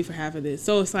right, I'll pay for half of this.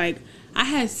 So it's like, I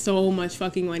had so much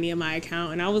fucking money in my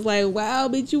account and I was like, wow,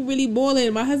 bitch, you really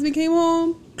balling. My husband came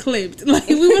home, clipped. Like,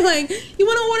 we were like, you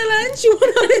want to order lunch? You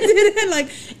want to order dinner? Like,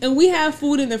 and we have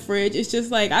food in the fridge. It's just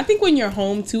like, I think when you're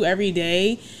home too every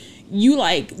day, you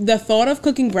like the thought of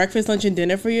cooking breakfast, lunch, and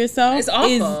dinner for yourself is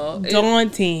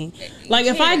daunting. Like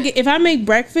if I make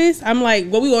breakfast, I'm like,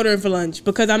 what we ordering for lunch?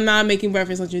 Because I'm not making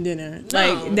breakfast, lunch, and dinner. No,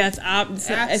 like that's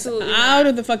absolutely out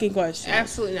of the fucking question.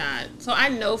 Absolutely not. So I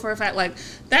know for a fact, like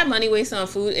that money wasted on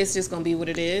food, it's just gonna be what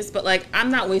it is. But like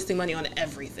I'm not wasting money on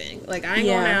everything. Like I ain't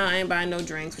going out, I ain't buying no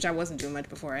drinks, which I wasn't doing much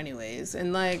before anyways.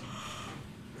 And like,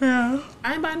 I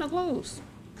ain't buying no clothes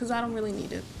because I don't really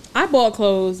need it. I bought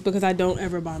clothes because I don't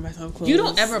ever buy myself clothes. You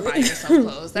don't ever buy yourself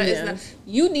clothes. That is not.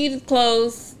 You needed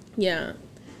clothes. Yeah.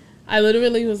 I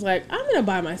literally was like, I'm going to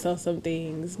buy myself some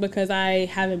things because I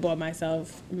haven't bought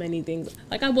myself many things.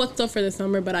 Like, I bought stuff for the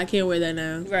summer, but I can't wear that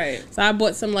now. Right. So I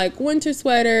bought some, like, winter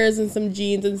sweaters and some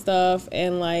jeans and stuff.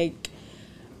 And, like,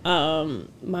 my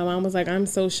mom was like, I'm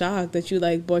so shocked that you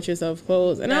like bought yourself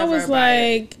clothes. And I was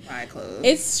like, buy clothes.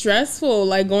 It's stressful,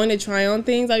 like going to try on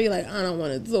things. I'd be like, I don't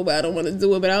want to do it, I don't want to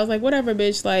do it. But I was like, whatever,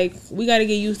 bitch, like we got to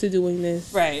get used to doing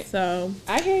this. Right. So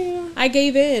I hear you. I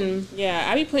gave in. Yeah,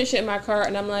 I be putting shit in my cart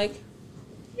and I'm like,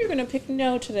 you're gonna pick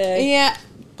no today. Yeah.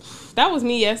 That was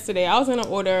me yesterday. I was going to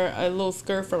order a little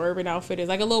skirt from Urban Outfitters,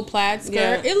 like a little plaid skirt.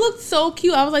 Yeah. It looked so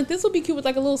cute. I was like, this would be cute with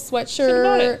like a little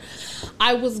sweatshirt.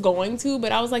 I was going to,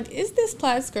 but I was like, is this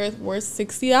plaid skirt worth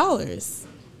 $60?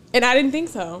 And I didn't think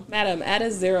so. Madam, at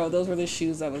a zero, those were the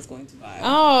shoes I was going to buy.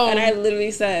 Oh. And I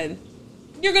literally said,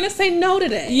 you're going to say no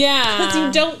today. Yeah. Because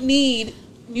you don't need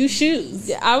new shoes.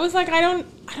 Yeah, I was like, I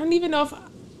don't even know if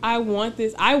I want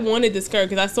this. I wanted the skirt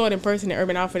because I saw it in person at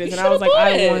Urban Outfitters, and I was like,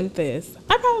 I want this.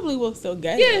 I probably will still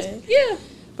get it. Yeah.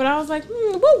 But I was like,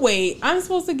 we'll wait. I'm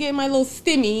supposed to get my little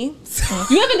stimmy.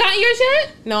 You haven't gotten yours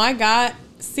yet? No, I got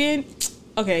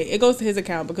okay, it goes to his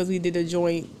account because we did a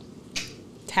joint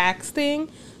tax thing.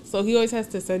 So he always has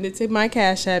to send it to my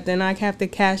Cash App. Then I have to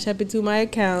Cash App it to my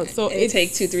account. So it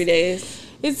takes 2-3 days.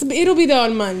 It'll be there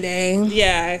on Monday.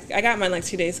 Yeah, I got mine like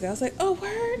 2 days ago. I was like, oh,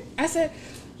 word. I said,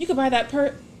 you could buy that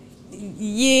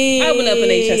Yeah. I went up an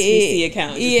HSBC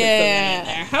account. Just put in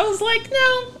there. I was like,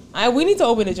 no. We need to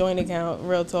open a joint account,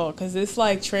 real talk, because it's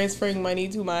like transferring money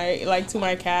to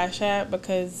my Cash App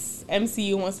because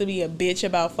MCU wants to be a bitch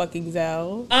about fucking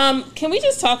Zelle. Can we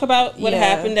just talk about what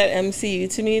happened at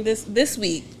MCU to me this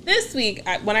week? This week,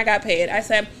 when I got paid, I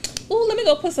said, ooh, let me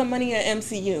go put some money at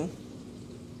MCU.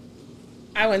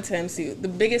 I went to MCU. The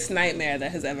biggest nightmare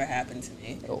that has ever happened to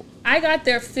me. Oh. I got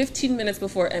there 15 minutes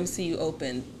before MCU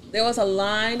opened. There was a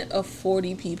line of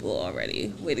 40 people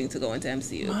already waiting to go into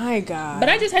MCU. My God. But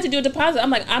I just had to do a deposit. I'm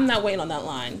like, I'm not waiting on that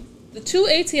line. The 2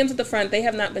 ATMs at the front, they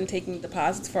have not been taking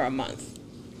deposits for a month.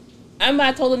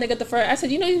 I told the nigga at the front, I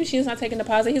said, you know these machines not taking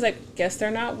deposit? He's like, guess they're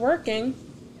not working.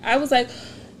 I was like,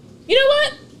 you know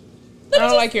what? I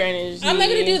don't like your energy. I'm not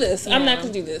going to do this. Yeah. I'm not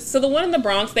going to do this. So the one in the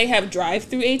Bronx, they have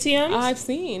drive-through ATMs. I've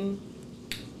seen.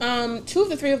 2 of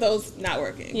the 3 of those not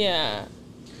working. Yeah.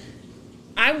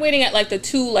 I'm waiting at like the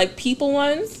 2 like people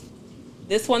ones.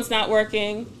 This one's not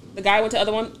working. The guy went to the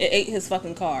other one. It ate his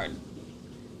fucking card.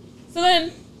 So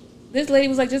then this lady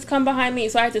was like, just come behind me.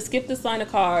 So I had to skip this line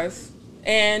of cars.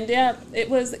 And yeah, it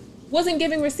wasn't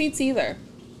giving receipts either.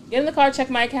 Get in the car, check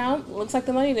my account. Looks like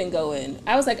the money didn't go in.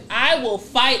 I was like, I will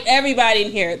fight everybody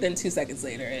in here. Then 2 seconds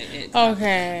later,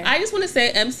 okay. I just want to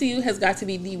say MCU has got to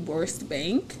be the worst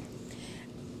bank.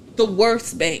 The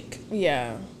worst bank.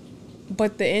 Yeah.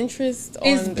 But the interest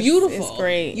is beautiful. It's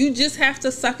great. You just have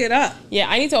to suck it up. Yeah,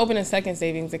 I need to open a second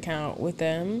savings account with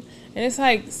them. And it's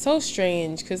like so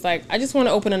strange because like I just want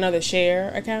to open another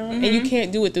share account and you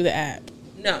can't do it through the app.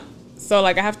 No. So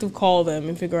like I have to call them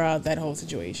and figure out that whole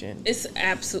situation. It's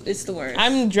the worst.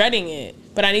 I'm dreading it,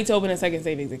 but I need to open a second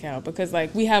savings account because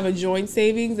like we have a joint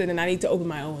savings and then I need to open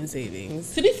my own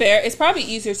savings. To be fair, it's probably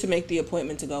easier to make the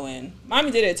appointment to go in.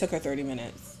 Mommy did it. It took her 30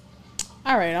 minutes.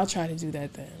 All right, I'll try to do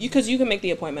that then. Because you can make the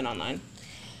appointment online.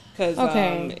 Because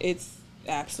it's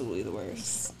absolutely the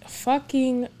worst.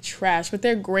 Fucking trash, but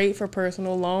they're great for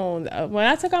personal loans. When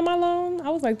I took out my loan,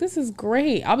 I was like, this is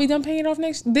great. I'll be done paying it off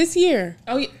this year.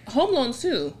 Oh, yeah. Home loans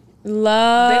too.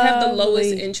 Lovely. They have the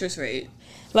lowest interest rate.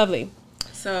 Lovely.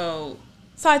 So...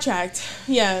 Sidetracked.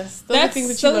 Yes. Those are things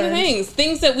that you learned.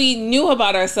 Things that we knew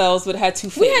about ourselves but had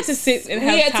to face. We had to sit and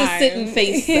to sit and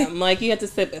face them. Like, you had to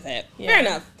sit with it. Yeah. Fair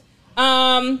enough.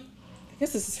 I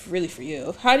guess this is really for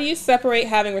you. How do you separate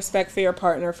having respect for your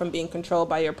partner from being controlled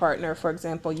by your partner? For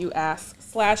example, you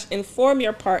ask/inform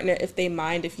your partner if they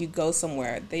mind if you go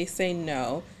somewhere. They say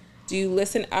no. Do you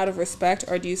listen out of respect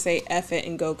or do you say F it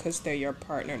and go because they're your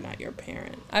partner, not your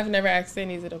parent? I've never asked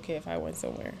Sandy, is it okay if I went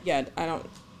somewhere? Yeah,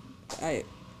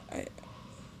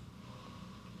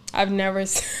 I've never...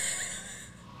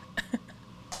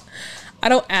 I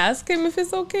don't ask him if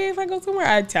it's okay if I go somewhere.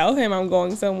 I tell him I'm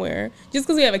going somewhere. Just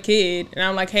because we have a kid. And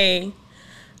I'm like, hey,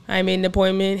 I made an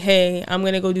appointment. Hey, I'm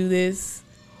going to go do this.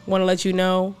 Want to let you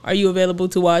know. Are you available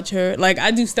to watch her? Like, I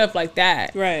do stuff like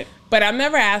that. Right. But I'm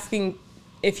never asking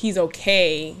if he's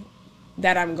okay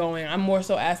that I'm going. I'm more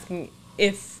so asking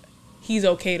if he's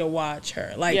okay to watch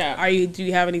her. Like, do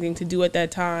you have anything to do at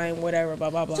that time? Whatever, blah,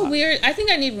 blah, blah. It's weird. I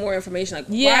think I need more information. Like,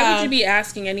 why would you be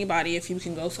asking anybody if you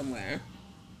can go somewhere?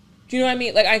 Do you know what I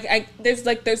mean?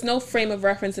 Like, there's no frame of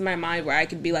reference in my mind where I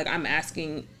could be like, I'm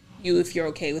asking you if you're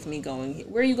okay with me going.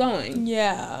 Where are you going?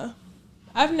 Yeah.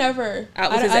 I've never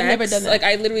done that. Like,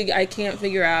 I can't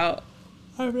figure out.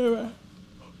 I've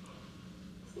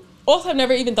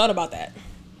never even thought about that.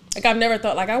 Like, I've never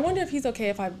thought, like, I wonder if he's okay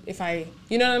if I,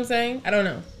 you know what I'm saying? I don't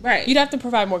know. Right. You'd have to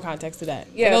provide more context to that.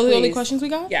 Yeah, Are those the only questions we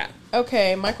got? Yeah.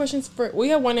 Okay, my questions we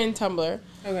have one in Tumblr.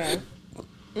 Okay.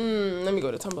 Let me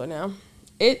go to Tumblr now.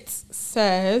 It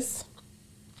says,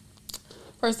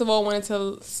 first of all, I wanted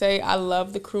to say I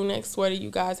love the crew neck sweater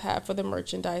you guys have for the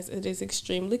merchandise. It is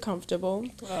extremely comfortable.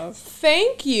 Love.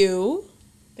 Thank you.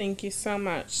 Thank you so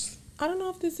much. I don't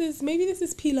know if maybe this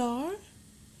is Pilar.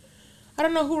 I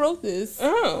don't know who wrote this.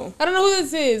 Oh. I don't know who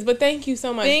this is, but thank you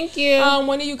so much. Thank you.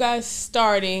 When are you guys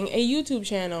starting a YouTube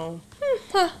channel?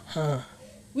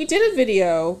 We did a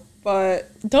video,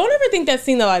 but... Don't ever think that's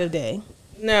seen the light of day.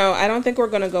 No, I don't think we're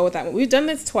going to go with that one. We've done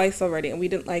this twice already, and we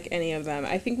didn't like any of them.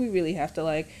 I think we really have to,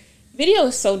 like... Video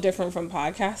is so different from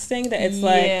podcasting that it's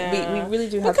like... We really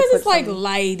do have to Because it's like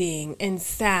lighting and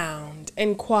sound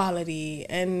and quality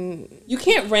and... You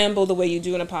can't ramble the way you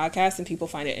do in a podcast and people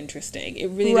find it interesting. It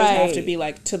really does have to be,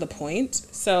 like, to the point.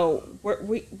 So,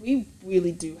 we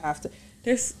really do have to...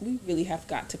 We really have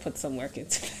got to put some work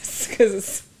into this,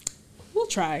 because... We'll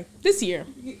try. This year.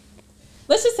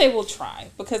 Let's just say we'll try,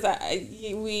 because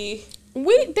they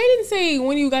didn't say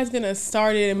when you guys gonna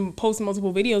start it and post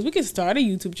multiple videos. We could start a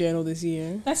YouTube channel this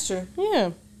year. That's true.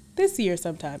 Yeah, this year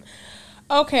sometime.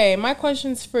 Okay, my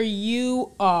questions for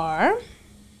you are: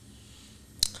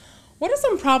 what are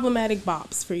some problematic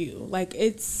bops for you? Like,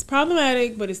 it's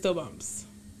problematic, but it still bumps.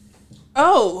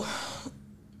 Oh,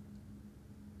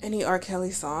 any R.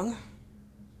 Kelly song?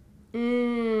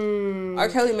 R.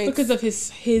 Kelly makes because of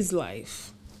his life.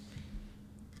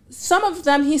 Some of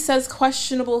them he says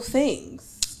questionable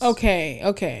things.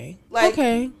 Okay.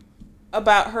 Like,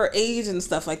 about her age and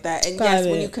stuff like that. And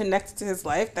when you connect to his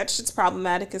life, that shit's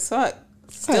problematic as fuck.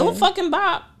 Still a fucking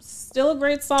bop. Still a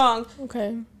great song.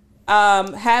 Okay.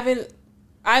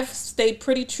 I've stayed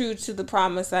pretty true to the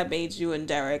promise I made you and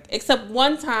Derek. Except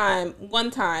one time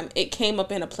it came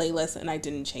up in a playlist and I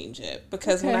didn't change it.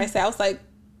 Because when I said, I was like,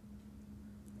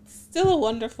 still a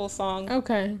wonderful song.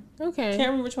 Okay. Can't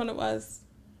remember which one it was.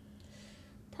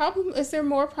 Is there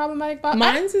more problematic bops?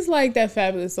 Mine's is like that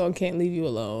fabulous song, Can't Leave You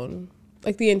Alone.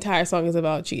 like the entire song is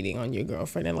about cheating on your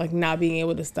girlfriend and like not being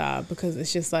able to stop because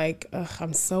it's just like, ugh,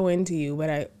 I'm so into you, but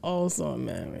I also am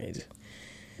married.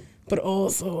 But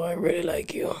also I really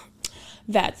like you.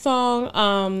 That song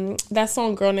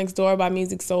Girl Next Door by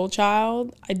Musiq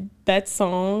Soulchild, that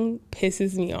song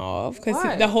pisses me off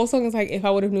because the whole song is like, if I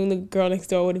would have known the girl next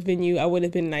door would have been you, I would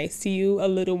have been nice to you, a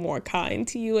little more kind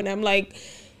to you. And I'm like,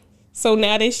 so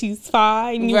now that she's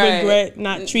fine, you regret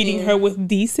not treating her with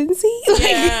decency?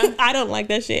 Like, I don't like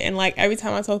that shit. And like every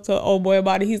time I talk to an old boy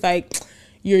about it, he's like,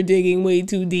 you're digging way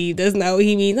too deep. That's not what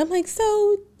he means. I'm like,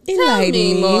 so enlighten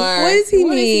me more. What does he mean?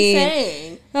 What is he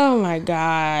saying? Oh my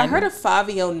God. I heard a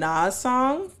Fabio Nas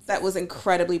song that was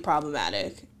incredibly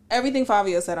problematic. Everything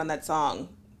Fabio said on that song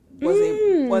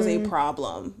was a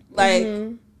problem. Like,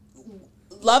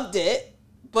 loved it.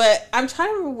 But I'm trying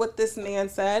to remember what this man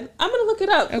said. I'm going to look it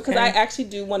up because I actually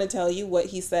do want to tell you what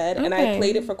he said. And I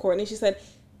played it for Courtney. She said,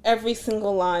 every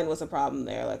single line was a problem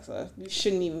there, Alexa. You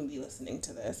shouldn't even be listening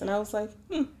to this. And I was like,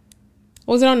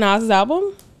 Was it on Nas's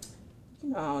album?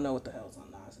 I don't know what the hell's on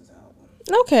Nas's album.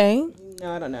 Okay.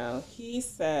 No, I don't know. He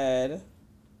said,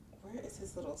 where is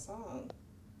his little song?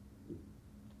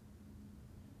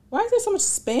 Why is there so much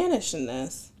Spanish in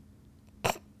this?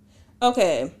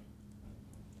 Okay.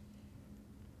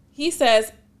 He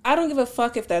says, I don't give a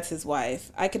fuck if that's his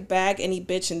wife. I could bag any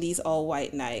bitch in these all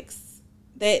white Nikes.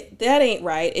 That ain't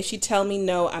right. If she tell me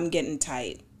no, I'm getting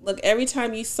tight. Look, every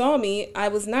time you saw me, I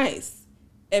was nice.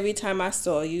 Every time I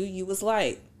saw you, you was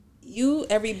light.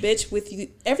 Every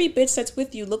bitch that's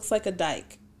with you looks like a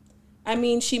dyke. I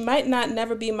mean, she might not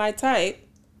never be my type.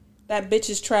 That bitch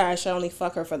is trash. I only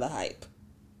fuck her for the hype.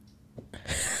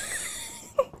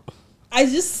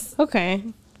 Okay.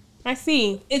 I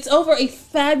see. It's over a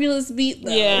fabulous beat,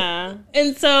 though. Yeah.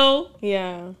 And so,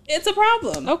 it's a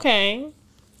problem. Okay.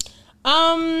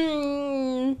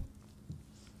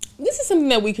 This is something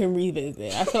that we can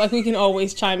revisit. I feel like we can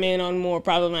always chime in on more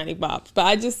problematic bops. But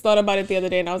I just thought about it the other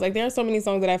day, and I was like, there are so many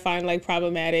songs that I find like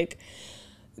problematic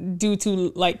due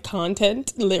to like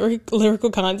content,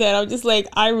 lyrical content. I'm just like,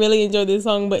 I really enjoy this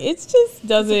song, but it just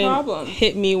doesn't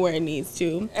hit me where it needs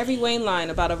to. Every Wayne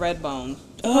line about a red bone.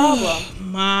 Oh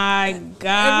my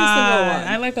God. Every single one.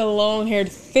 I like a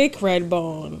long-haired, thick red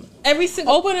bone. Every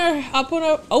single open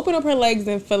up her legs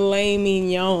and filet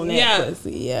mignon that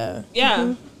pussy. Yeah.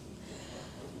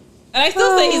 And I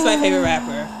still say he's my favorite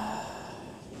rapper.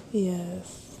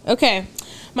 Yes. Okay.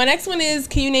 My next one is,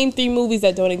 can you name 3 movies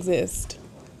that don't exist?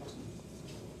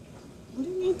 What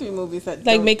do you mean 3 movies that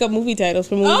don't? Like make up movie titles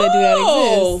for movies that do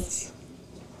not exist.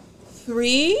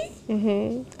 3?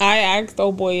 I asked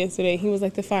old boy yesterday. He was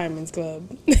like, The Fireman's Club.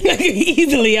 Like,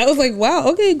 easily. I was like, wow,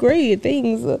 okay, great,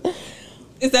 thanks.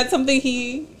 Is that something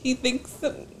he thinks?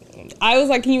 I was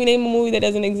like, can you name a movie that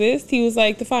doesn't exist? He was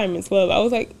like, The Fireman's Club. I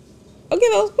was like, okay,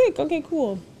 that was quick. Okay,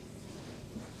 cool.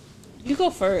 You go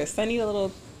first. I need a little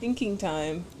thinking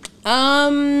time.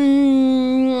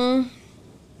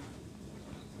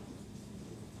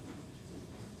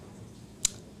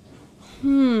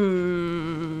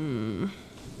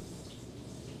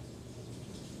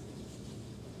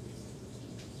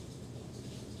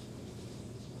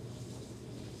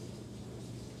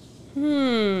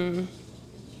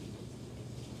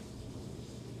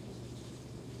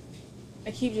 I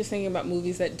keep just thinking about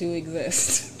movies that do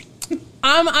exist.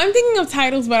 I'm thinking of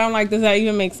titles, but I'm like, does that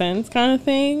even make sense kind of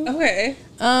thing? Okay.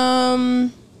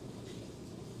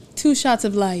 2 Shots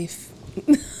of Life.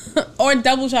 Or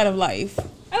Double Shot of Life.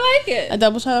 I like it. A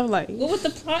Double Shot of Life. What would the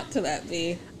plot to that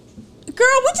be?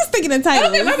 Girl, we're just thinking of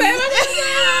titles. Okay, my bad. I'm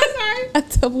sorry. A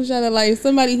Double Shot of Life.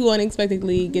 Somebody who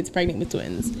unexpectedly gets pregnant with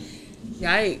twins.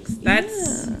 Yikes.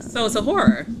 That's so it's a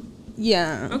horror.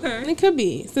 Yeah. Okay. It could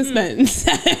be suspense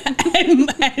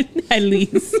at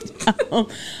least.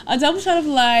 A Double Shot of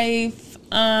Life.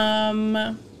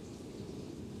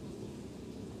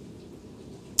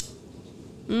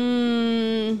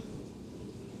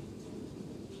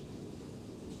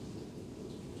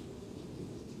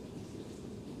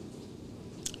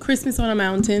 Christmas on a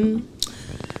Mountain.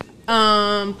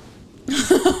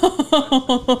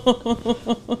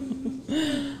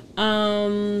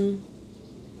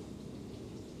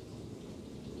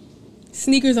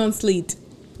 Sneakers on Sleet.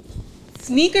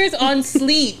 Sneakers on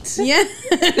Sleet. Yes.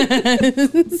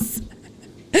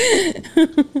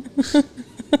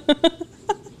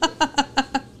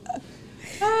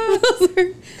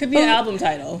 Could be an album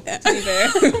title, to be fair.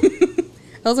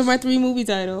 Those are my 3 movie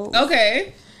titles.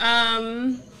 Okay.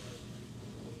 Sorry,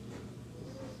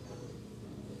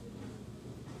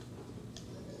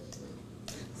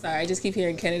 I just keep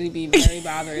hearing Kennedy be very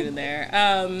bothered in there.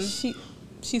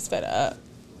 She's fed up.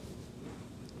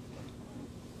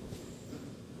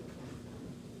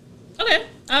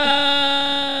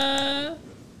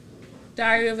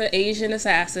 Diary of an Asian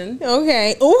Assassin.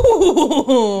 Okay.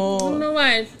 Ooh. I don't know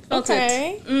why. I felt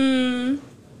it. Ooh,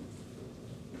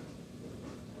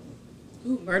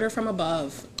 Murder from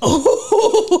Above.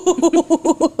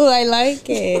 Ooh, I like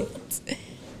it.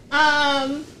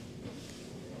 I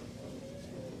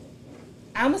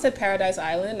almost said Paradise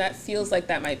Island. That feels like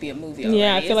that might be a movie already.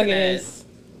 Yeah, I feel like it is.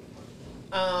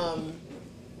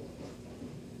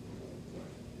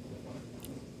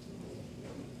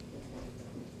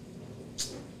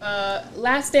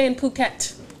 Last Day in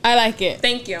Phuket. I like it.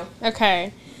 Thank you.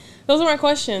 Okay. Those are my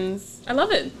questions. I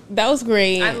love it. That was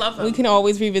great. I love them. We can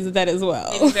always revisit that as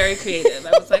well. It was very creative.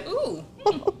 I was like, ooh.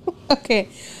 Okay.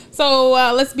 So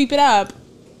let's beep it up.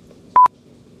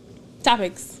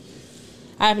 Topics.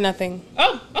 I have nothing.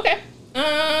 Oh, okay.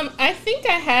 I think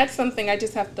I had something. I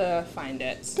just have to find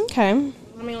it. Okay.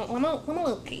 Let me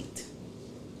locate.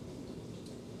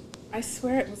 I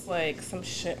swear it was like some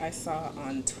shit I saw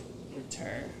on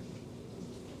Twitter.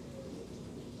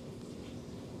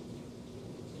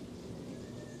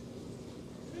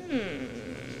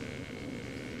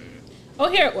 Oh,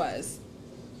 here it was.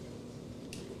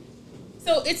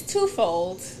 So it's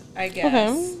twofold, I guess.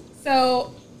 Okay.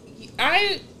 So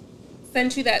I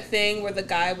sent you that thing where the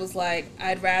guy was like,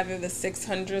 I'd rather the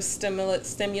 $600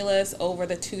 stimulus over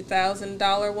the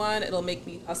 $2,000 one. It'll make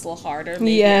me hustle harder.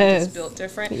 Maybe yes. I'm just built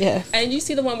different. Yes. And you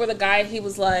see the one where the guy, he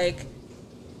was like,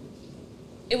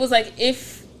 it was like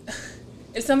if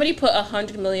somebody put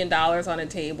 $100 million on a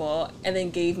table and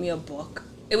then gave me a book,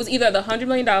 it was either the $100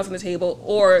 million on the table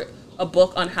or a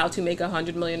book on how to make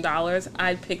 $100 million,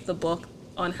 I'd pick the book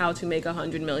on how to make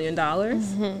 $100 million.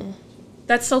 Mm-hmm.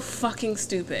 That's so fucking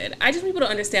stupid. I just want people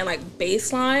to understand, like,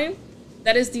 baseline,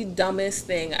 that is the dumbest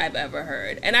thing I've ever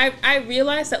heard. And I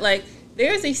realized that, like,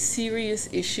 there's a serious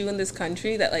issue in this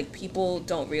country that, like, people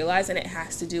don't realize, and it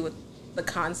has to do with the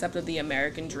concept of the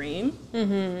American dream.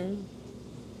 Mm-hmm.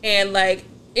 And, like,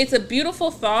 it's a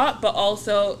beautiful thought, but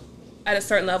also, at a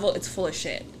certain level, it's full of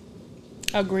shit.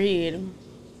 Agreed.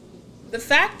 The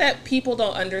fact that people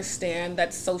don't understand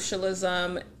that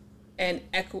socialism and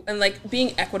like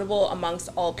being equitable amongst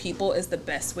all people is the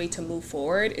best way to move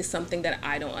forward is something that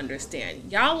I don't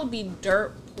understand. Y'all will be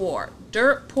dirt poor,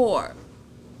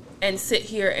 and sit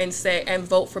here and say and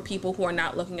vote for people who are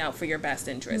not looking out for your best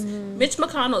interest. Mm-hmm. Mitch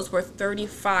McConnell is worth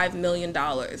 $35 million.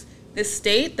 The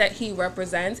state that he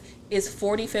represents is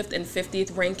 45th and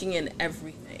 50th ranking in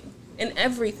everything. And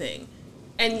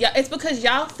it's because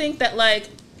y'all think that, like,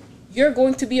 you're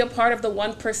going to be a part of the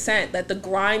 1%, that the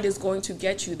grind is going to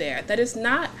get you there. That is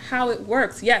not how it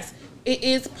works. Yes, it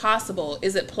is possible.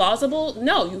 Is it plausible?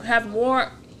 No, you have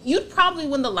more. You'd probably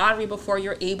win the lottery before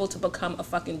you're able to become a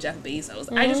fucking Jeff Bezos.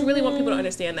 Mm-hmm. I just really want people to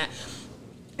understand that.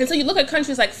 And so you look at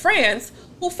countries like France,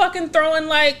 who fucking throwing,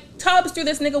 like, tubs through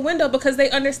this nigga window because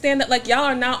they understand that, like, y'all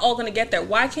are not all gonna get there.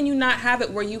 Why can you not have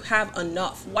it where you have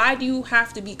enough? Why do you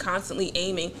have to be constantly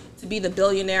aiming to be the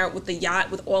billionaire with the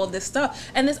yacht, with all of this stuff?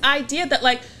 And this idea that,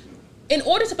 like, in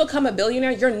order to become a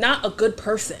billionaire, you're not a good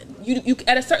person. You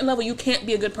at a certain level, you can't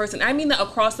be a good person. I mean that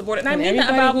across the board. And I mean that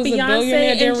about Beyonce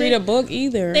and didn't read a book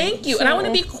either. Thank you. So. And I want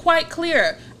to be quite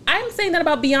clear. I'm saying that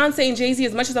about Beyonce and Jay-Z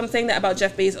as much as I'm saying that about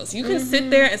Jeff Bezos. You can sit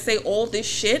there and say all this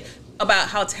shit about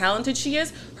how talented she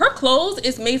is. Her clothes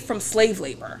is made from slave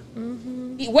labor.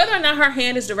 Mm-hmm. Whether or not her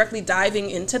hand is directly diving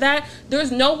into that,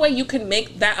 there's no way you can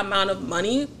make that amount of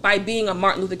money by being a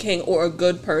Martin Luther King or a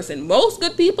good person. Most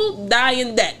good people die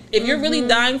in debt. If you're really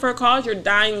dying for a cause, you're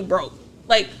dying broke.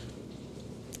 Like,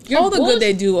 all the good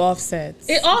they do offsets.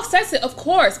 It offsets it, of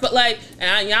course. But, like,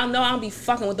 and y'all know I don't be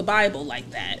fucking with the Bible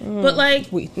like that. But, like,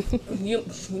 you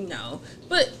know.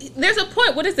 But there's a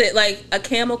point. What is it? Like, a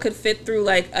camel could fit through,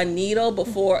 like, a needle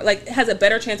before, like, has a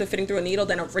better chance of fitting through a needle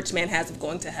than a rich man has of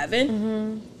going to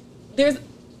heaven. Mm-hmm.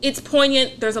 It's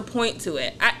poignant. There's a point to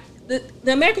it.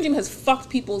 The American dream has fucked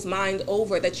people's mind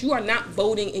over that you are not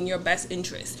voting in your best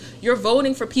interest. You're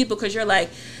voting for people because you're like,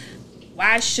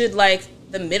 why should, like,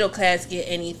 the middle class get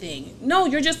anything? No,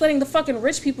 you're just letting the fucking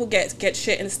rich people get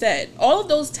shit instead. All of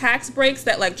those tax breaks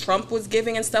that, like, Trump was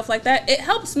giving and stuff like that, it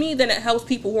helps me than it helps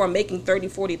people who are making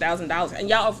 $30,000, $40,000. And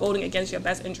y'all are voting against your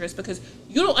best interest because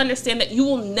you don't understand that you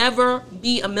will never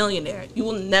be a millionaire. You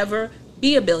will never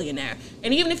be a billionaire.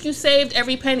 And even if you saved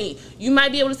every penny, you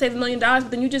might be able to save $1 million, but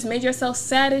then you just made yourself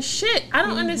sad as shit. I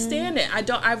don't understand it.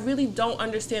 I really don't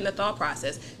understand the thought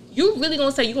process. You really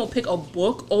gonna say you're gonna pick a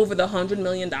book over the $100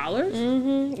 million?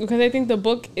 Mm-hmm. Because I think the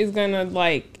book is gonna,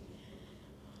 like,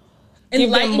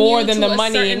 give them more than the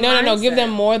money. No. Give them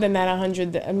more than that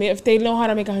 100. I mean, if they know how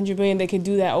to make 100 billion, they could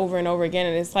do that over and over again.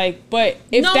 And it's like, but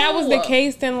if that was the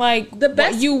case, then, like,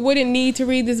 you wouldn't need to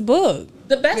read this book.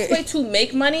 The best way to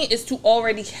make money is to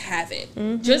already have it.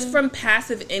 Just from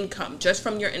passive income, just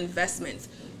from your investments.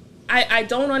 I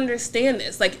don't understand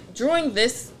this. Like, during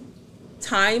this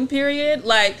time period,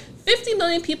 like, 50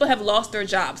 million people have lost their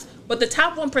jobs, but the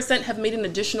top 1% have made an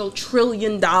additional $1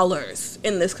 trillion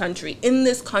in this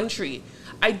country.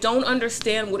 I don't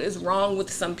understand what is wrong with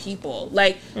some people.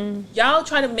 Like, y'all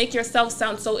try to make yourself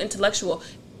sound so intellectual.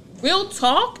 Real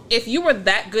talk, if you were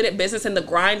that good at business and the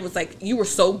grind was like, you were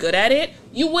so good at it,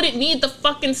 you wouldn't need the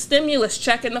fucking stimulus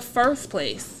check in the first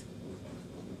place.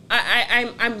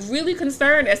 I'm really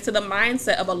concerned as to the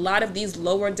mindset of a lot of these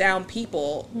lower down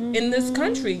people in this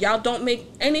country. Y'all don't make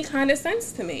any kind of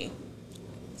sense to me.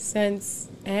 Sense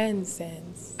and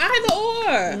sense. Either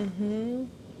or.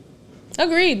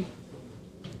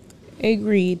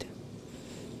 Agreed.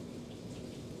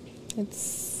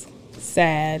 It's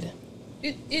sad.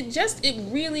 It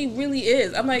really, really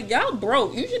is. I'm like, y'all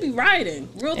broke. You should be rioting.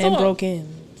 Real talk. And broke in.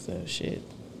 So shit.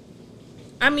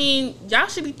 I mean, y'all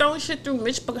should be throwing shit through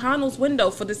Mitch McConnell's window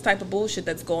for this type of bullshit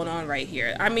that's going on right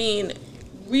here. I mean,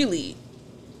 really.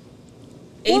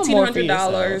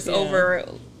 $1,800 over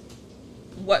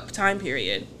what time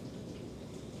period?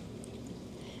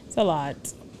 It's a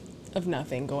lot of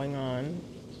nothing going on.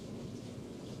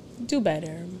 Do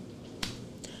better.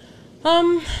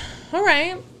 All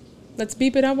right. Let's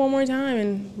beep it up one more time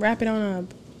and wrap it on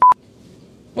up.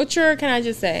 What's your can I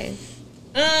just say?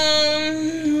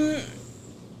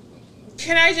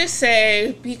 Can I just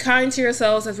say, be kind to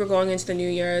yourselves as we're going into the New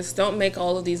Year's. Don't make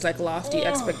all of these like lofty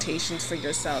expectations for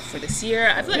yourself for this year.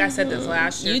 I feel like I said this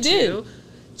last year too.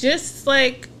 Just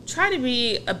like try to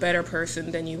be a better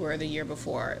person than you were the year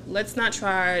before. Let's not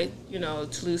try, to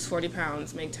lose 40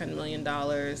 pounds, make $10 million,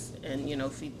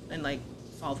 and feed and like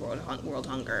solve world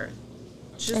hunger.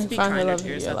 Just be kinder to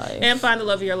yourself and find the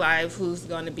love of your life. Who's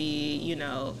going to be,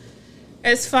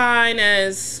 as fine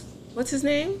as what's his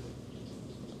name?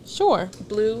 Sure.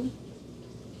 Blue.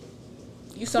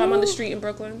 You saw him on the street in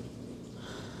Brooklyn?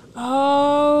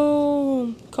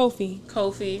 Oh, Kofi.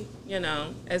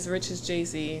 As rich as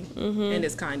Jay-Z and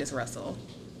as kind as Russell.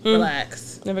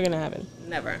 Relax. Never gonna happen.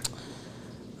 Never.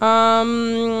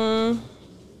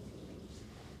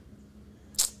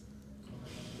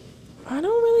 I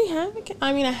don't really have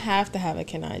I have to have a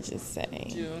can I just say.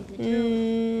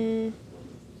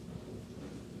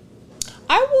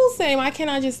 I will say my can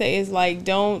I just say is like,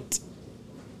 don't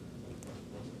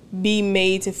be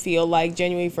made to feel like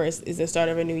January 1st is the start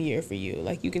of a new year for you.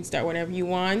 Like, you can start whenever you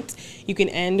want. You can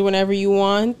end whenever you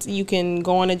want. You can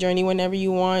go on a journey whenever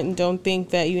you want. And don't think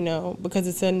that, because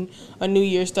it's a new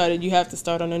year started, you have to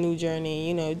start on a new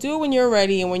journey. Do it when you're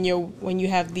ready and when you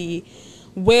have the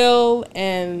will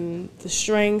and the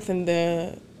strength and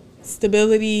the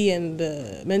stability and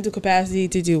the mental capacity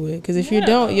to do it. Because if you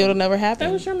don't, it'll never happen.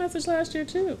 That was your message last year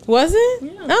too. Was it?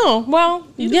 Yeah. Oh, well,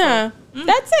 beautiful. Yeah.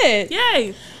 That's it.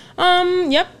 Yay.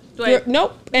 Yep.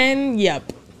 Nope. And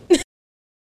yep.